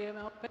isto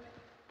vrijeme opet.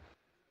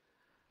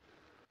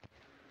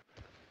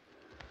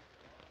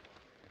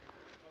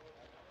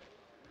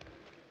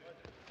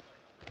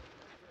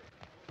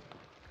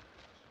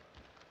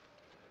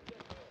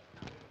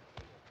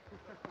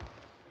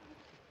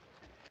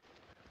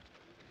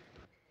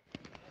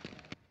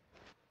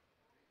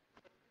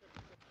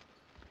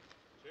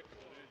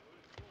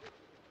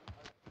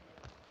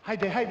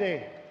 Hajde,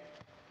 hajde.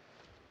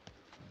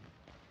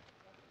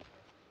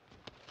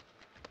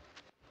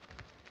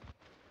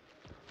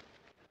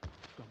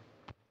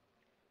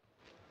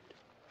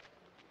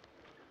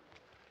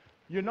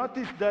 You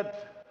notice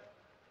that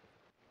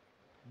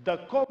the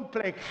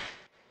complex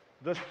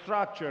the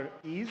structure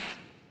is,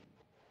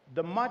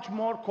 the much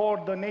more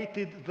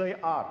coordinated they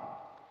are.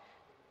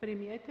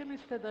 Primijetili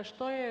ste da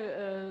što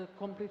je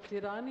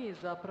kompliciraniji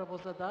zapravo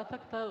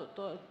zadatak,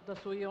 da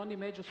su i oni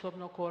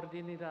međusobno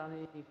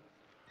koordinirani.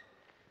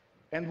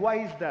 And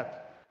why is that?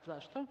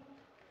 Zašto?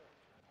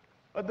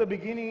 At the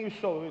beginning you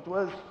saw it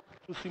was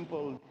too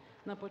simple,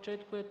 Na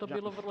početku je to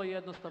bilo vrlo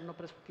jednostavno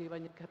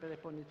preskakivanje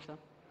preponica.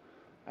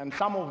 and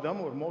some of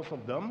them, or most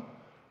of them,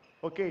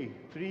 okay,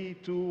 3,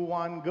 2,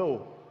 1,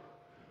 go.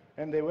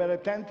 And they were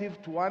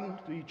attentive to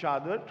each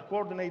other to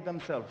coordinate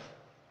themselves.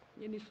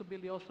 I nisu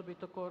bili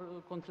osobito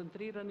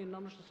koncentrirani na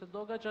ono što se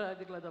događa,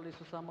 ajde gledali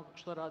su samo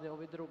što rade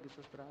ovi drugi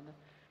sa strane.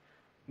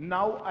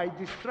 Now I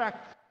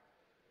distract.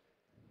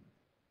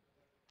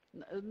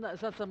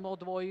 Sad sam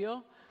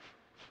odvojio.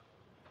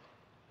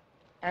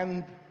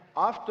 And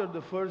after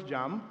the first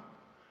jump,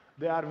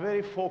 they are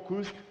very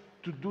focused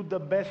to do the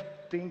best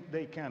thing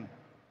they can.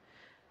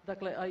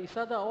 Dakle, a i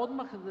sada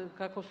odmah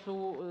kako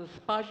su s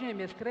pažnjem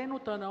je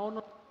skrenuta na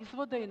ono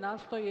izvode i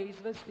nastoje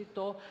izvesti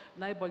to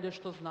najbolje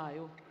što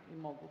znaju i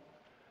mogu.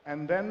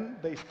 And then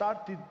they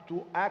started to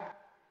act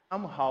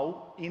somehow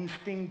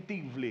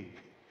instinctively.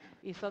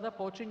 I sada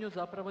počinju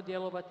zapravo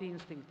djelovati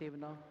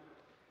instinktivno.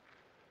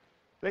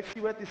 Let's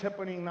see what is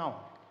happening now.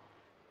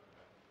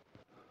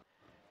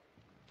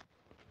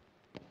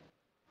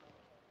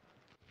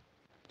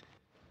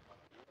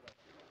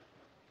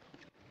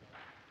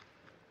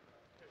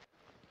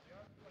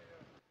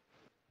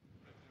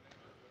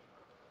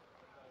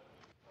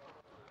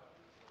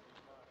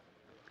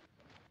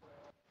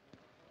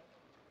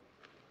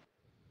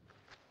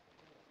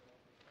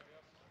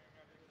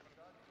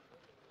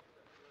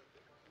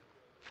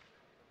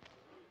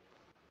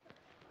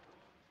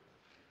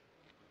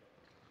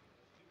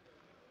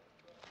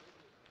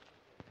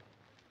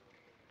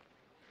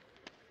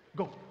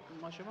 Go.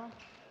 Možemo?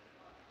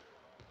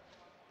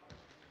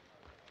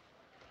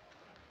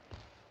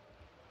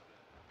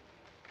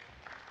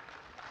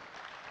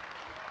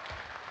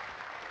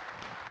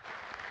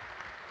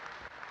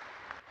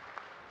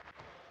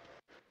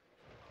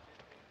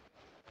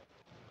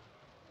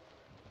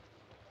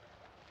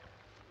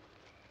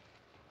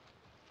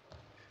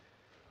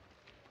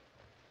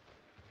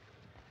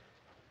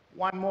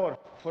 One more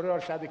for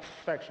your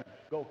satisfaction.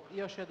 Go.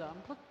 Još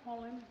jedanput,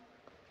 molim.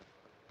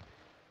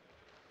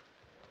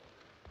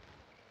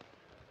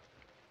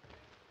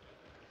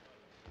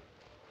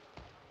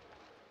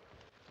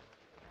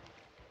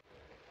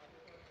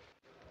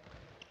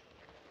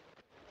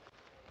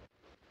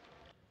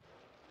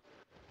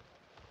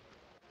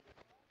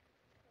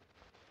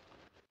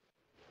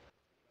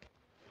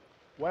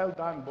 Well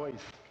done,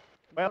 boys.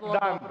 Well Vrlo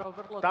done. dobro,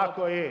 vrlo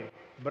Tako dobro. je.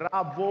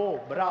 Bravo,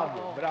 bravo,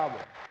 Bravo. bravo.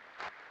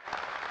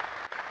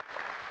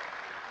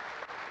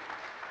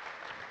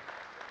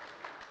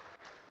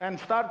 And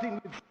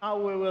starting with now,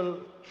 we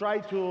will try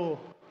to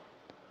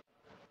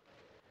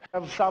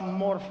have some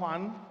more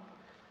fun.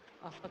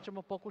 A sad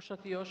ćemo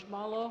pokušati još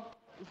malo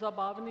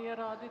zabavnije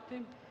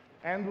raditi.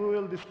 And we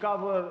will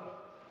discover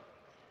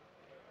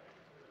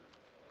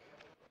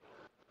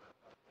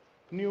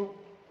new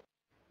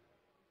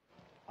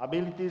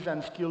abilities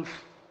and skills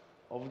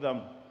of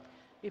them.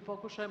 I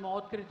pokušajmo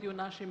otkriti u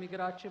našim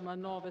igračima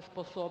nove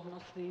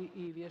sposobnosti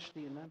i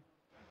vještine.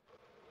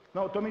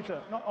 No,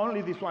 Tomica, not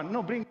only this one.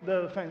 No, bring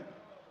the fan.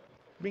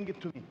 Bring it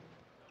to me.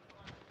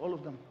 All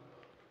of them.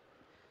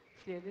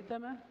 Slijedite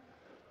me.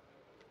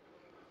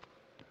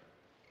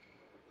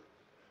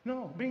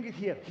 No, bring it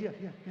here, here,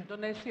 here, here.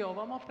 Donesi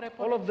ovamo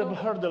All of the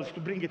preporicu. hurdles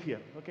to bring it here.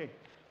 Okay.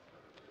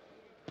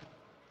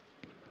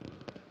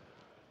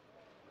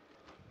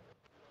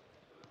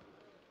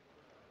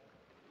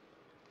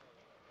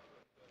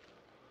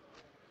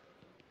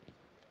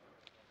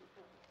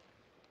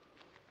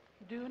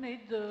 Do you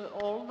need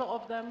all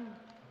of them?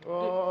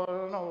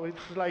 No,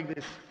 it's like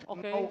this.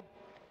 Ok. No,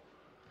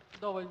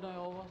 Dovoljno je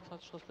ovo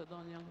sad što ste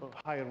donijeli.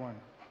 higher one.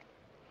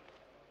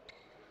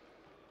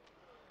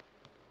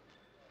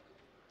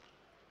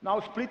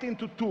 Now split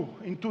into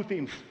two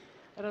teams.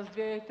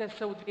 Razdvijajte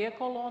se u dvije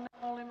kolone,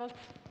 molim vas.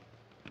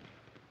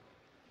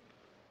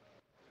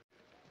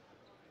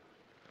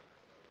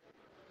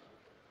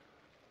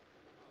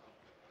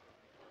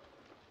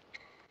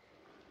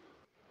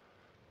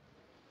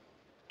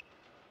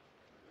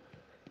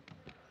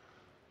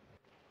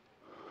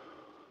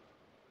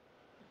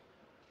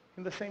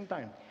 In the same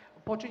time.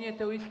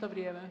 Počinjete u isto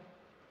vrijeme.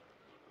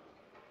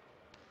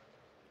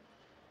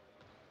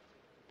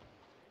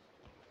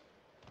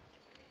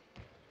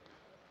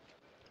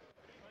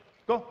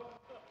 Go.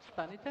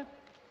 Stanite.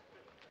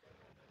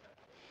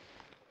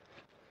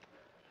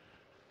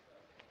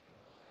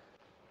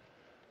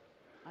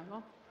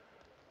 Ajmo.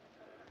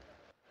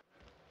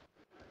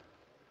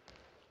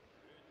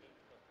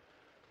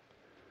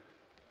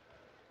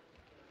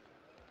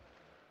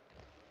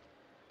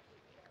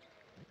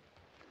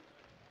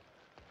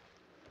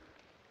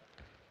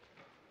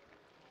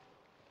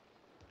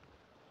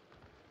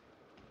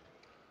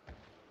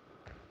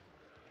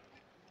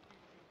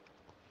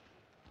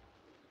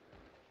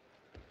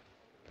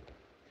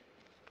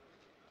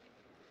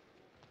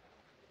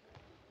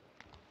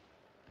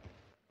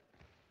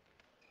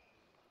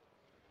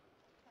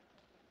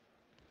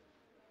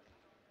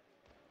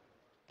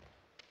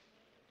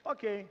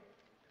 Okay.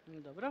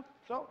 Dobro.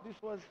 So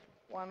this was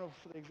one of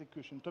the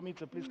execution.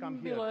 Tomica, please come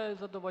Bilo here. je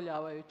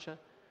zadovoljavajuće.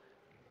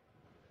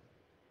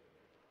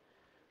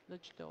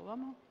 Dođite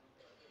ovamo.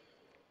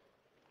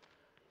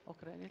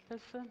 Okrenite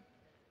se.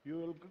 You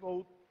will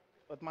go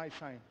at my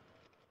sign.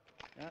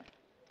 Yeah?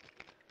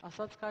 A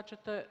sad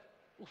skačete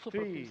u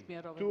suprotnim 3,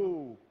 smjerovima.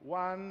 2,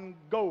 1,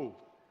 go.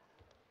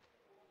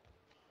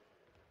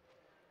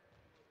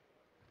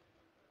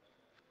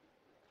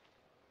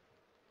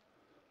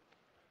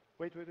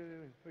 Wait.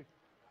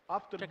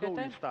 After go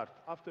Čekajte. you start.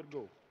 After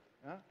go.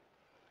 Yeah?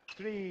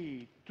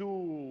 3, 2,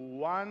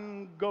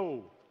 1,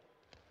 go.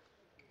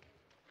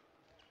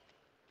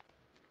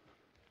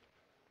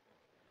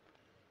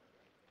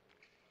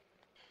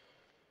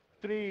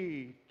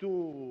 Three, two,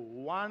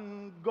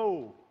 one,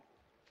 go.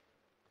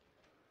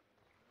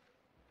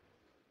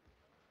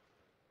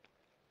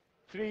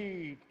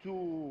 3, 2,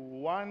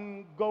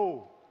 1,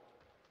 go.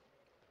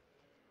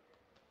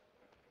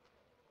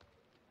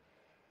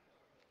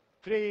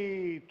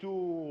 3,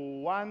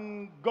 2,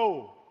 1,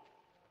 go.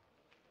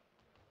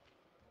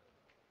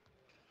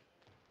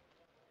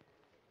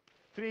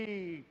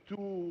 3, 2,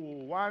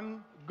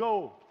 1,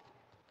 go.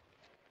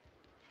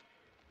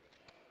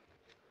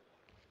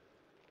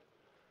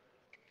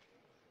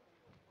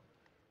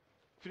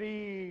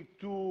 3,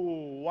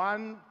 2,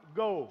 1,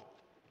 go.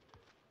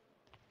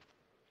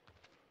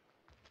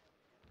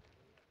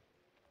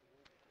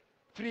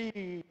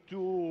 3, 2,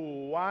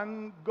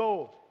 1,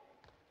 go.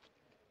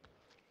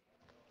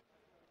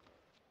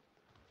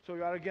 So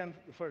you are again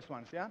the first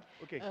ones, yeah?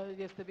 Okay.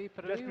 Jeste vi Just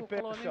prvi u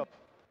prepare koloni? yourself.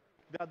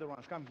 The other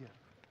ones, come here.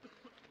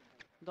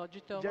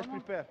 Dođite Just ovamo.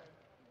 prepare.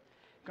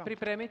 Come.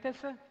 Pripremite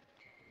se.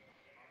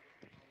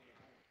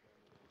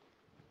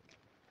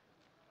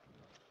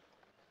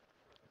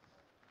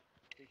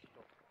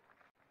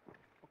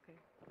 Okay.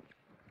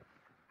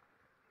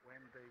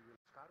 When they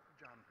will start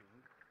jumping,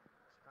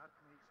 start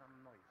make some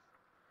noise.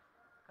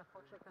 Kad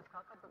počnete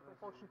skakati,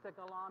 počnite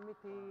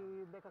galamiti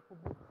nekakvu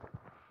buku.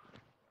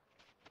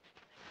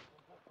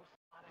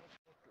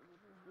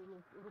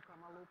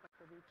 Rukama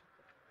lupate,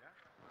 vičite.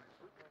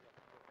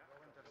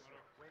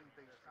 When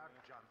they start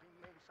jumping,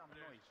 make some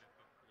noise.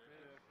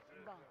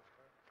 Da.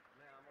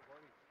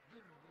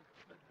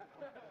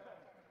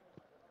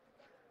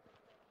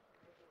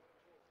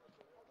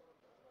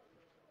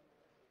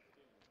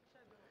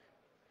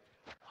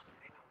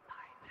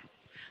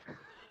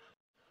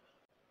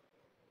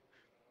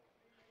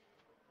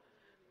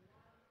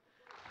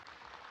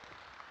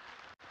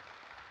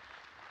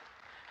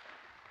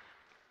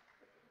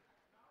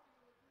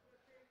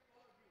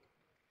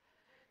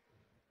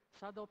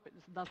 Sada opet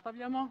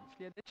nastavljamo.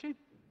 Sljedeći.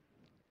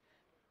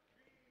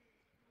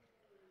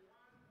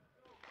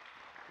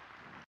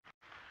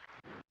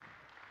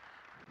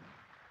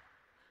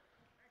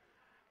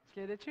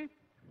 Sljedeći.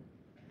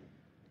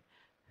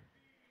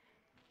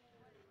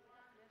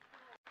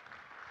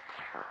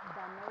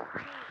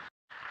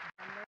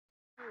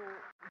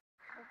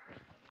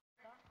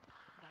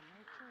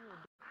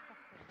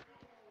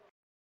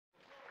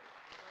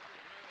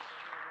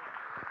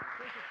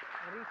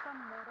 Ritam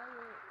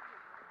moraju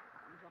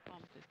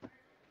zapamtiti.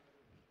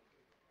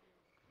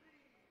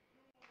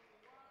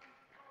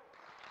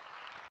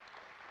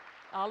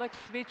 Alex,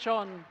 switch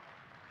on.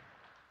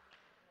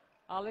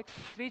 Alex,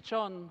 switch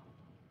on.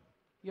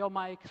 Your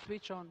mic,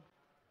 switch on.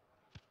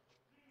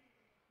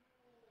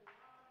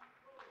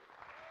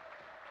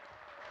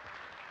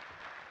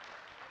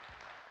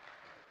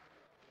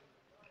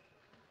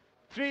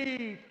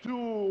 Three,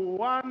 two,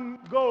 one,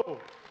 go!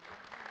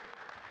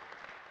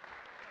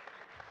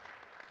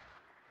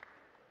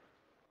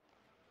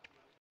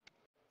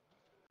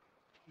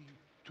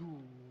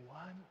 Two,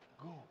 one,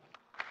 go.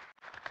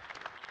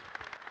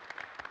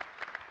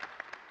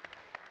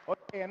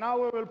 Okay, now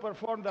we will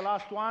perform the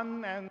last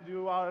one and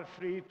you are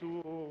free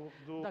to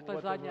do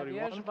Dakle, zadnja whatever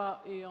you want. vježba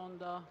i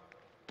onda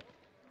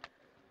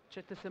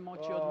ćete se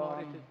moći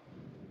odmoriti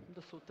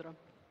do sutra.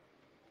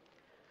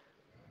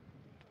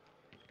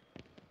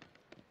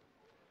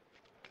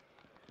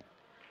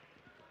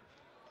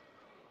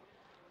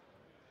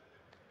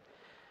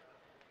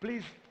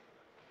 Please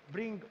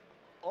bring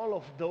all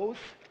of those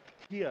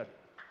here.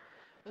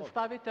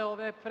 Stavite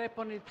ove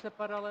preponice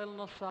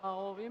paralelno sa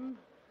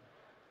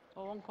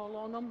ovom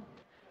kolonom.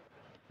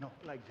 No,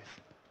 like this.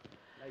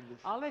 Like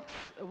this. Alex,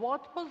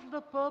 what was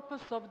the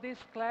purpose of this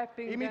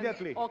clapping?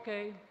 Immediately.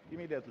 Okay.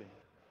 Immediately.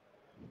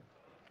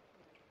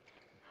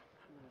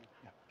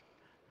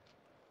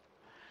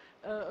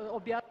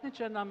 Objasnit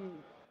će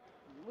nam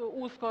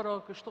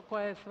uskoro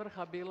koja je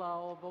svrha bila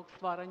ovog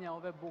stvaranja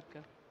ove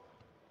buke.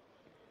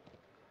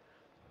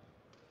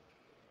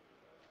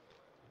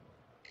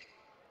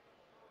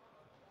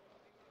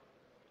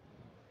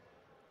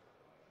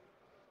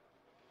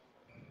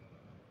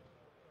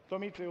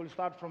 Tomica, you'll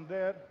start from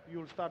there,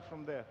 you'll start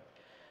from there.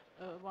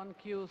 One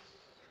cue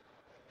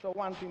So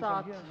one thing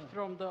start from here.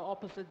 from the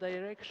opposite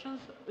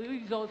directions.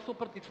 Iz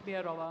suprotnih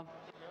smjerova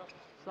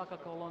svaka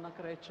kolona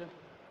kreće.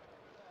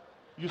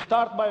 You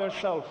start by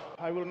yourself.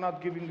 I will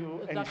not giving you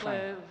any sign.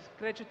 Dakle,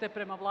 krećete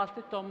prema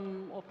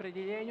vlastitom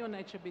opredjeljenju,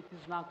 neće biti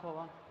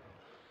znakova.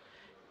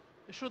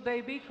 Should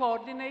they be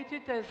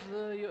coordinated as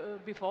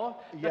before?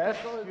 Yes,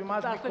 you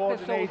must be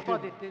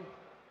coordinated.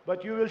 But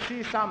you will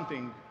see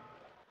something.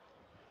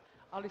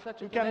 Ali sad You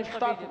ćete can nešto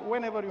start vidjeti.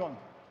 whenever you want.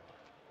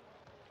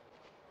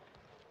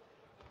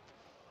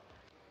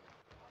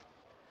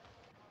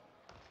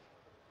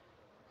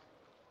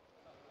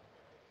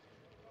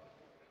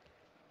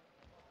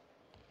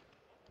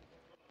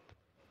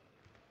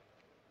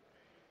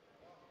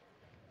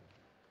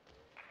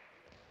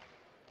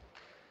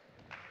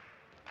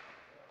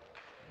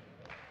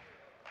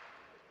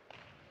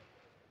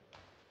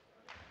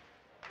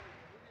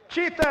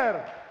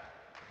 Cheater!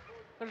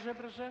 Brže,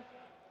 brže.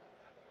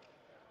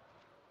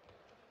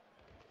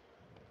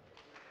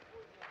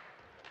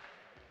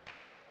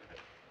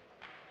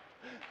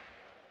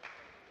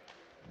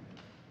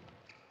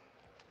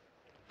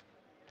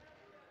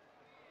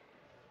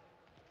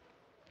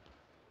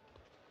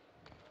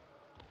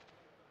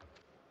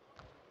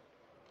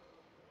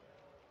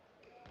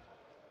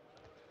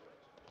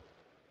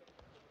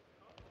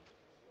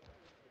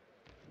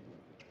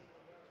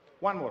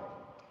 One more.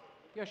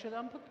 Još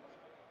jedan put.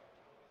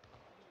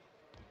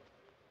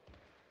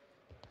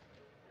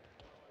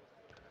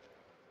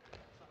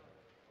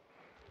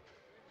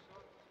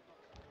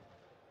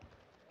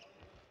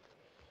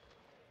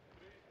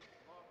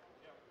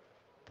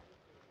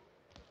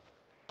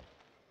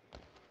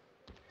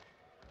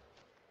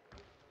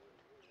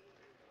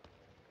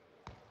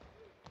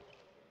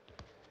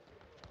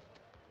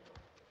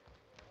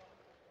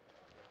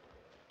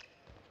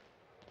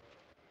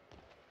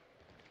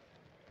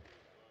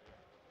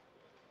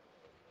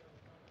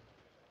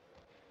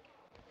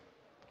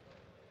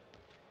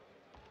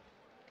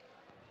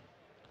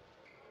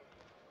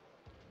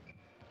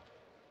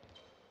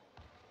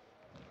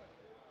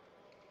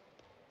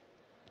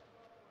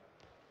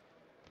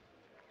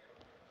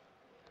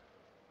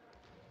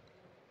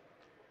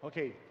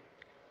 Okay.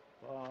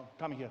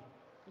 Come here.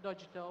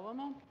 Dođite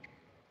ovamo.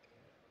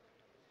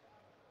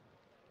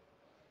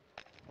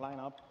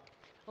 Line up.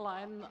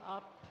 Line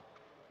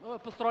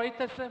up.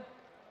 Postrojite se.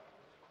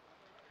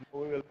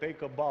 We will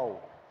take a bow.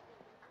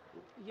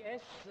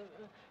 Yes.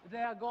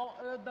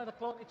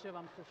 Naklonit će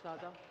vam se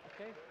sada.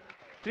 Okay.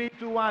 3,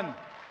 2, 1.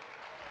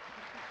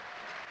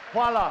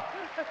 Hvala.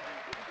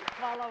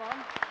 Hvala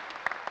vam.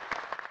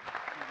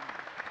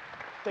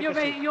 Take a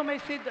seat. You may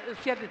sit,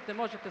 sjedite,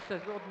 možete se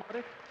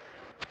odmoriti.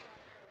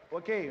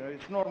 Okay,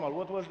 it's normal.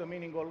 What was the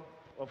meaning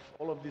of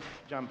all of these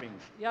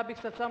jumpings? Ja bih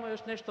sad samo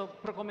još nešto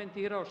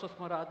prokomentirao što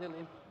smo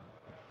radili.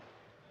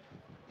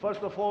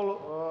 First of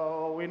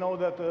all, we know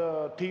that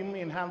a team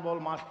in handball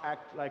must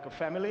act like a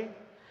family.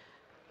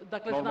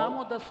 Dakle, Normal.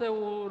 znamo da se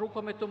u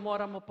rukometu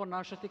moramo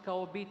ponašati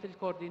kao obitelj,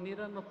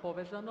 koordinirano,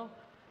 povezano.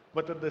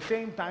 But at the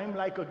same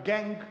time, like a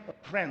gang of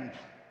friends.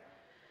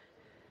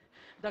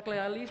 Dakle,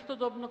 ali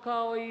istodobno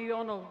kao i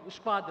ono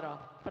škvadra,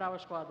 prava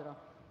škvadra.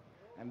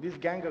 And this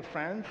gang of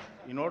friends,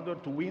 in order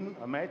to win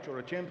a match or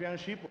a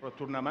championship or a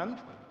tournament,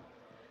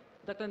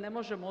 Dakle, ne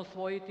možemo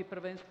osvojiti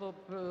prvenstvo,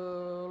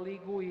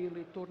 ligu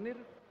ili turnir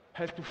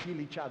has to feel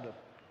each other.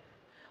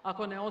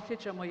 ako ne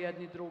osjećamo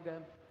jedni druge.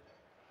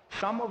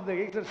 Some of the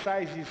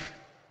exercises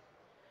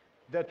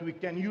that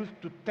we can use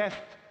to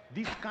test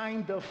this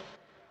kind of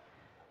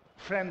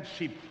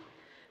friendship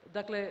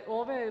Dakle,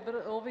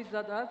 ovi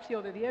zadaci,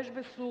 ove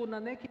vježbe su na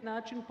neki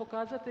način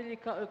pokazatelji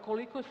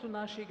koliko su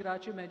naši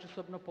igrači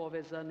međusobno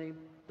povezani,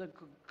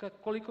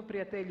 koliko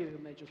prijateljuju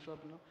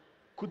međusobno.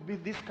 could be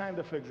this kind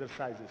of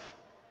exercises.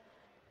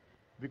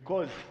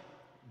 Because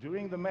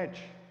during the match,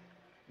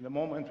 in the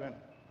moment when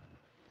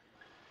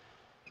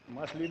you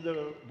must lead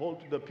the ball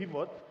to the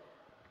pivot,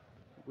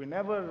 we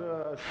never,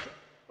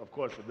 of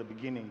course at the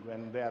beginning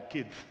when they are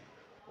kids,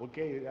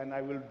 okay, and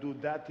I will do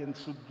that and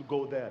should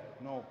go there.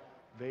 No,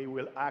 they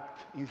will act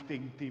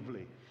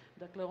instinctively.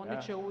 Dakle,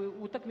 oni će u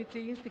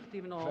utakmici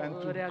instinktivno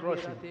Friend to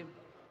reagirati. crossing.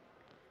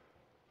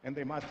 And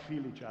they must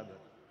feel each other.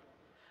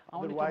 A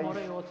oni to Otherwise,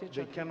 moraju they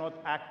osjećati. cannot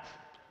act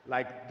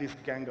like this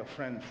gang of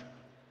friends.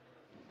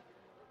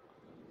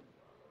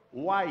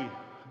 Why?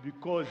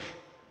 Because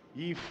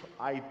if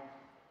I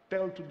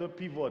tell to the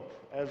pivot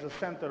as a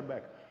center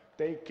back,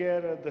 take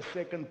care of the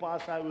second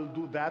pass, I will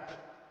do that.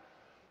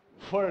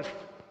 First,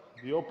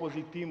 the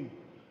opposite team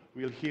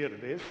will hear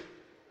this,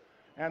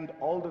 and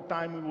all the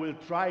time we will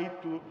try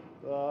to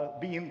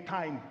be in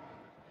time.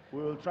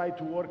 We will try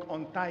to work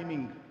on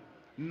timing,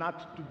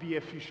 not to be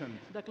efficient.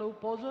 Dakle,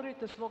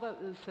 upozorite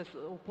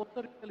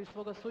li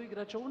svoga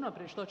suigrača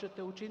unaprijed što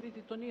ćete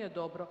učiniti, to nije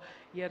dobro,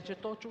 jer će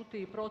to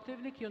čuti i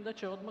protivnik i onda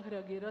će odmah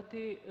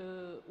reagirati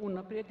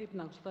unaprijed i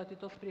nastojati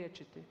to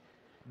spriječiti.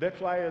 That's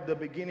why at the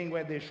beginning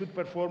when they should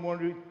perform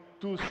only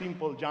two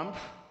simple jumps,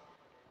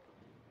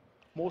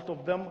 most of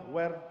them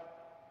were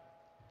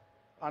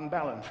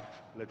unbalanced,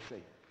 let's say.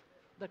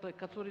 Dakle,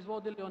 kad su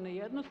izvodili one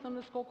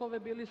jednostavne skokove,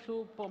 bili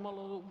su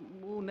pomalo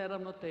u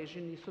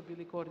neravnoteži, nisu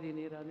bili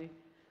koordinirani.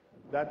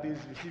 That is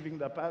receiving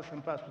the pass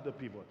and pass to the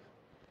pivot.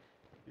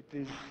 It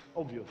is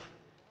obvious.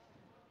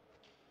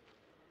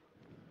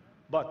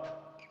 But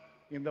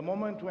in the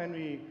moment when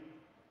we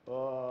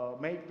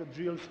make the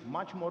drills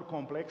much more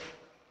complex,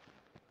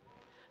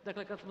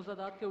 Dakle, kad smo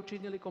zadatke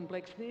učinili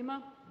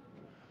kompleksnijima,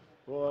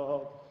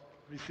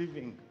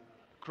 receiving,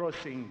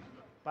 crossing,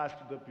 pass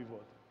to the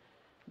pivot,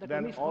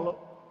 dakle, then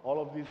all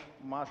of this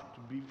must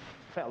be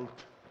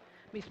felt.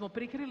 mi smo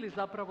prikrili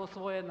zapravo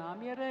svoje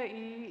namjere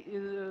i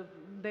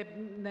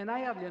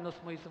nenajavljeno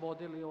smo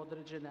izvodili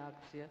određene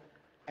akcije.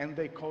 And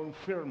they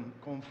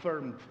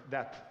confirmed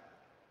that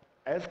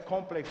as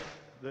complex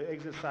the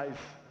exercise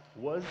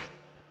was,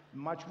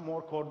 much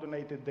more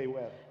coordinated they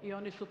were. I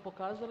oni su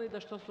pokazali da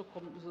što su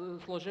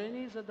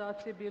složeniji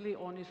zadaci bili,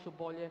 oni su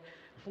bolje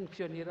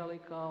funkcionirali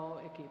kao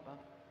ekipa.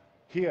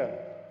 Here,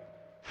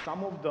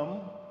 some of them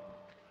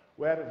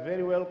were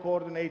very well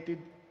coordinated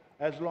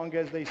as long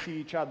as they see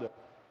each other.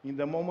 In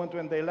the moment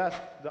when they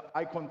lost the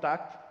eye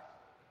contact,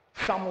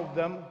 some of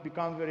them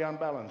become very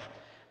unbalanced.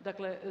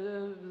 Dakle,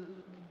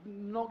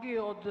 mnogi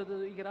od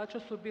igrača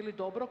su bili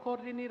dobro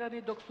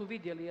koordinirani dok su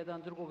vidjeli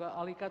jedan drugoga,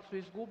 ali kad su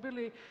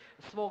izgubili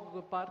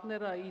svog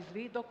partnera iz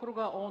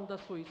vidokruga, onda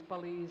su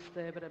ispali iz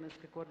te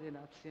vremenske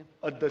koordinacije.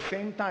 At the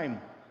same time,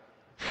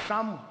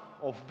 some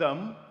of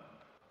them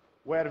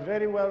were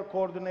very well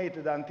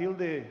coordinated until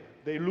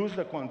they lose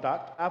the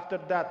contact. After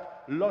that,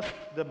 lost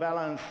the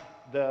balance,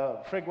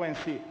 the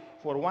frequency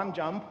for one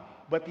jump,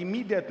 but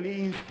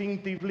immediately,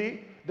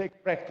 instinctively, they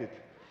corrected.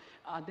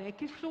 A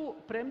neki su,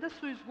 premda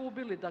su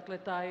izgubili, dakle,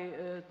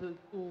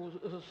 tu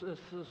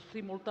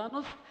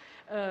simultanost,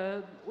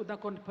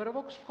 nakon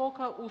prvog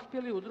skoka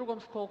uspjeli u drugom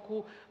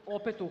skoku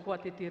opet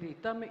uhvatiti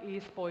ritam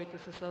i spojiti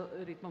se sa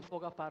ritmom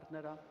svoga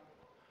partnera.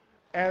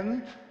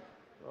 And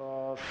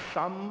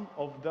some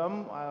of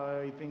them,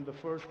 I think the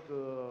first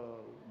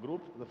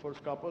group, the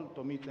first couple,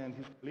 Tomica and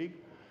his colleague,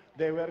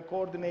 they were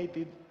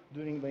coordinated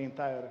during the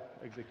entire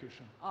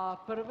execution. A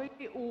prvi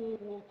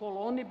u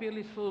koloni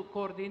bili su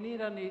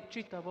koordinirani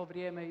čitavo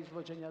vrijeme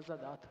izvođenja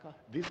zadatka.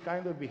 This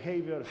kind of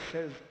behavior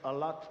says a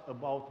lot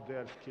about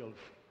their skills.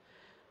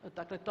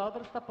 Dakle, ta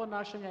vrsta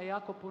ponašanja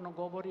jako puno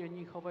govori o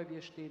njihovoj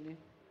vještini.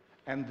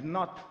 And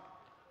not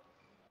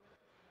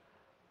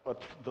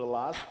at the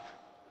last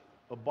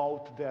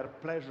about their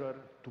pleasure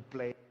to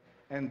play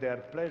and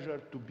their pleasure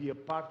to be a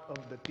part of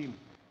the team.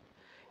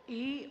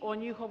 I o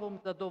njihovom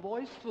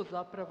zadovoljstvu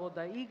zapravo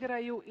da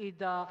igraju i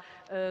da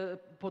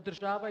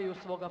podržavaju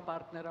svoga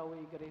partnera u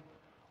igri.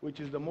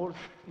 Which is the most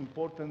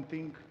important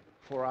thing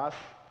for us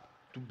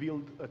to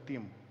build a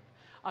team.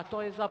 A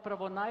to je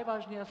zapravo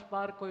najvažnija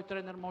stvar koju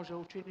trener može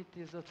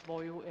učiniti za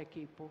svoju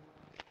ekipu.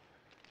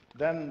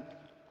 Then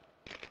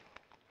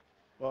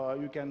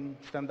you can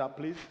stand up,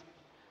 please.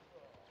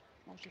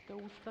 Možete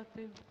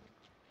ustati.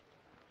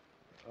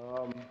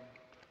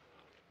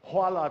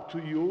 Hvala to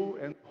you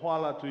and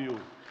hvala to you.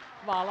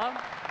 Hvala.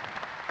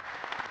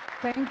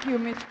 Thank you,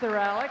 Mr.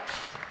 Alex.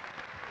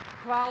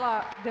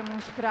 Hvala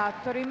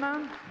demonstratorima.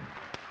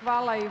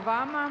 Hvala i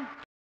vama.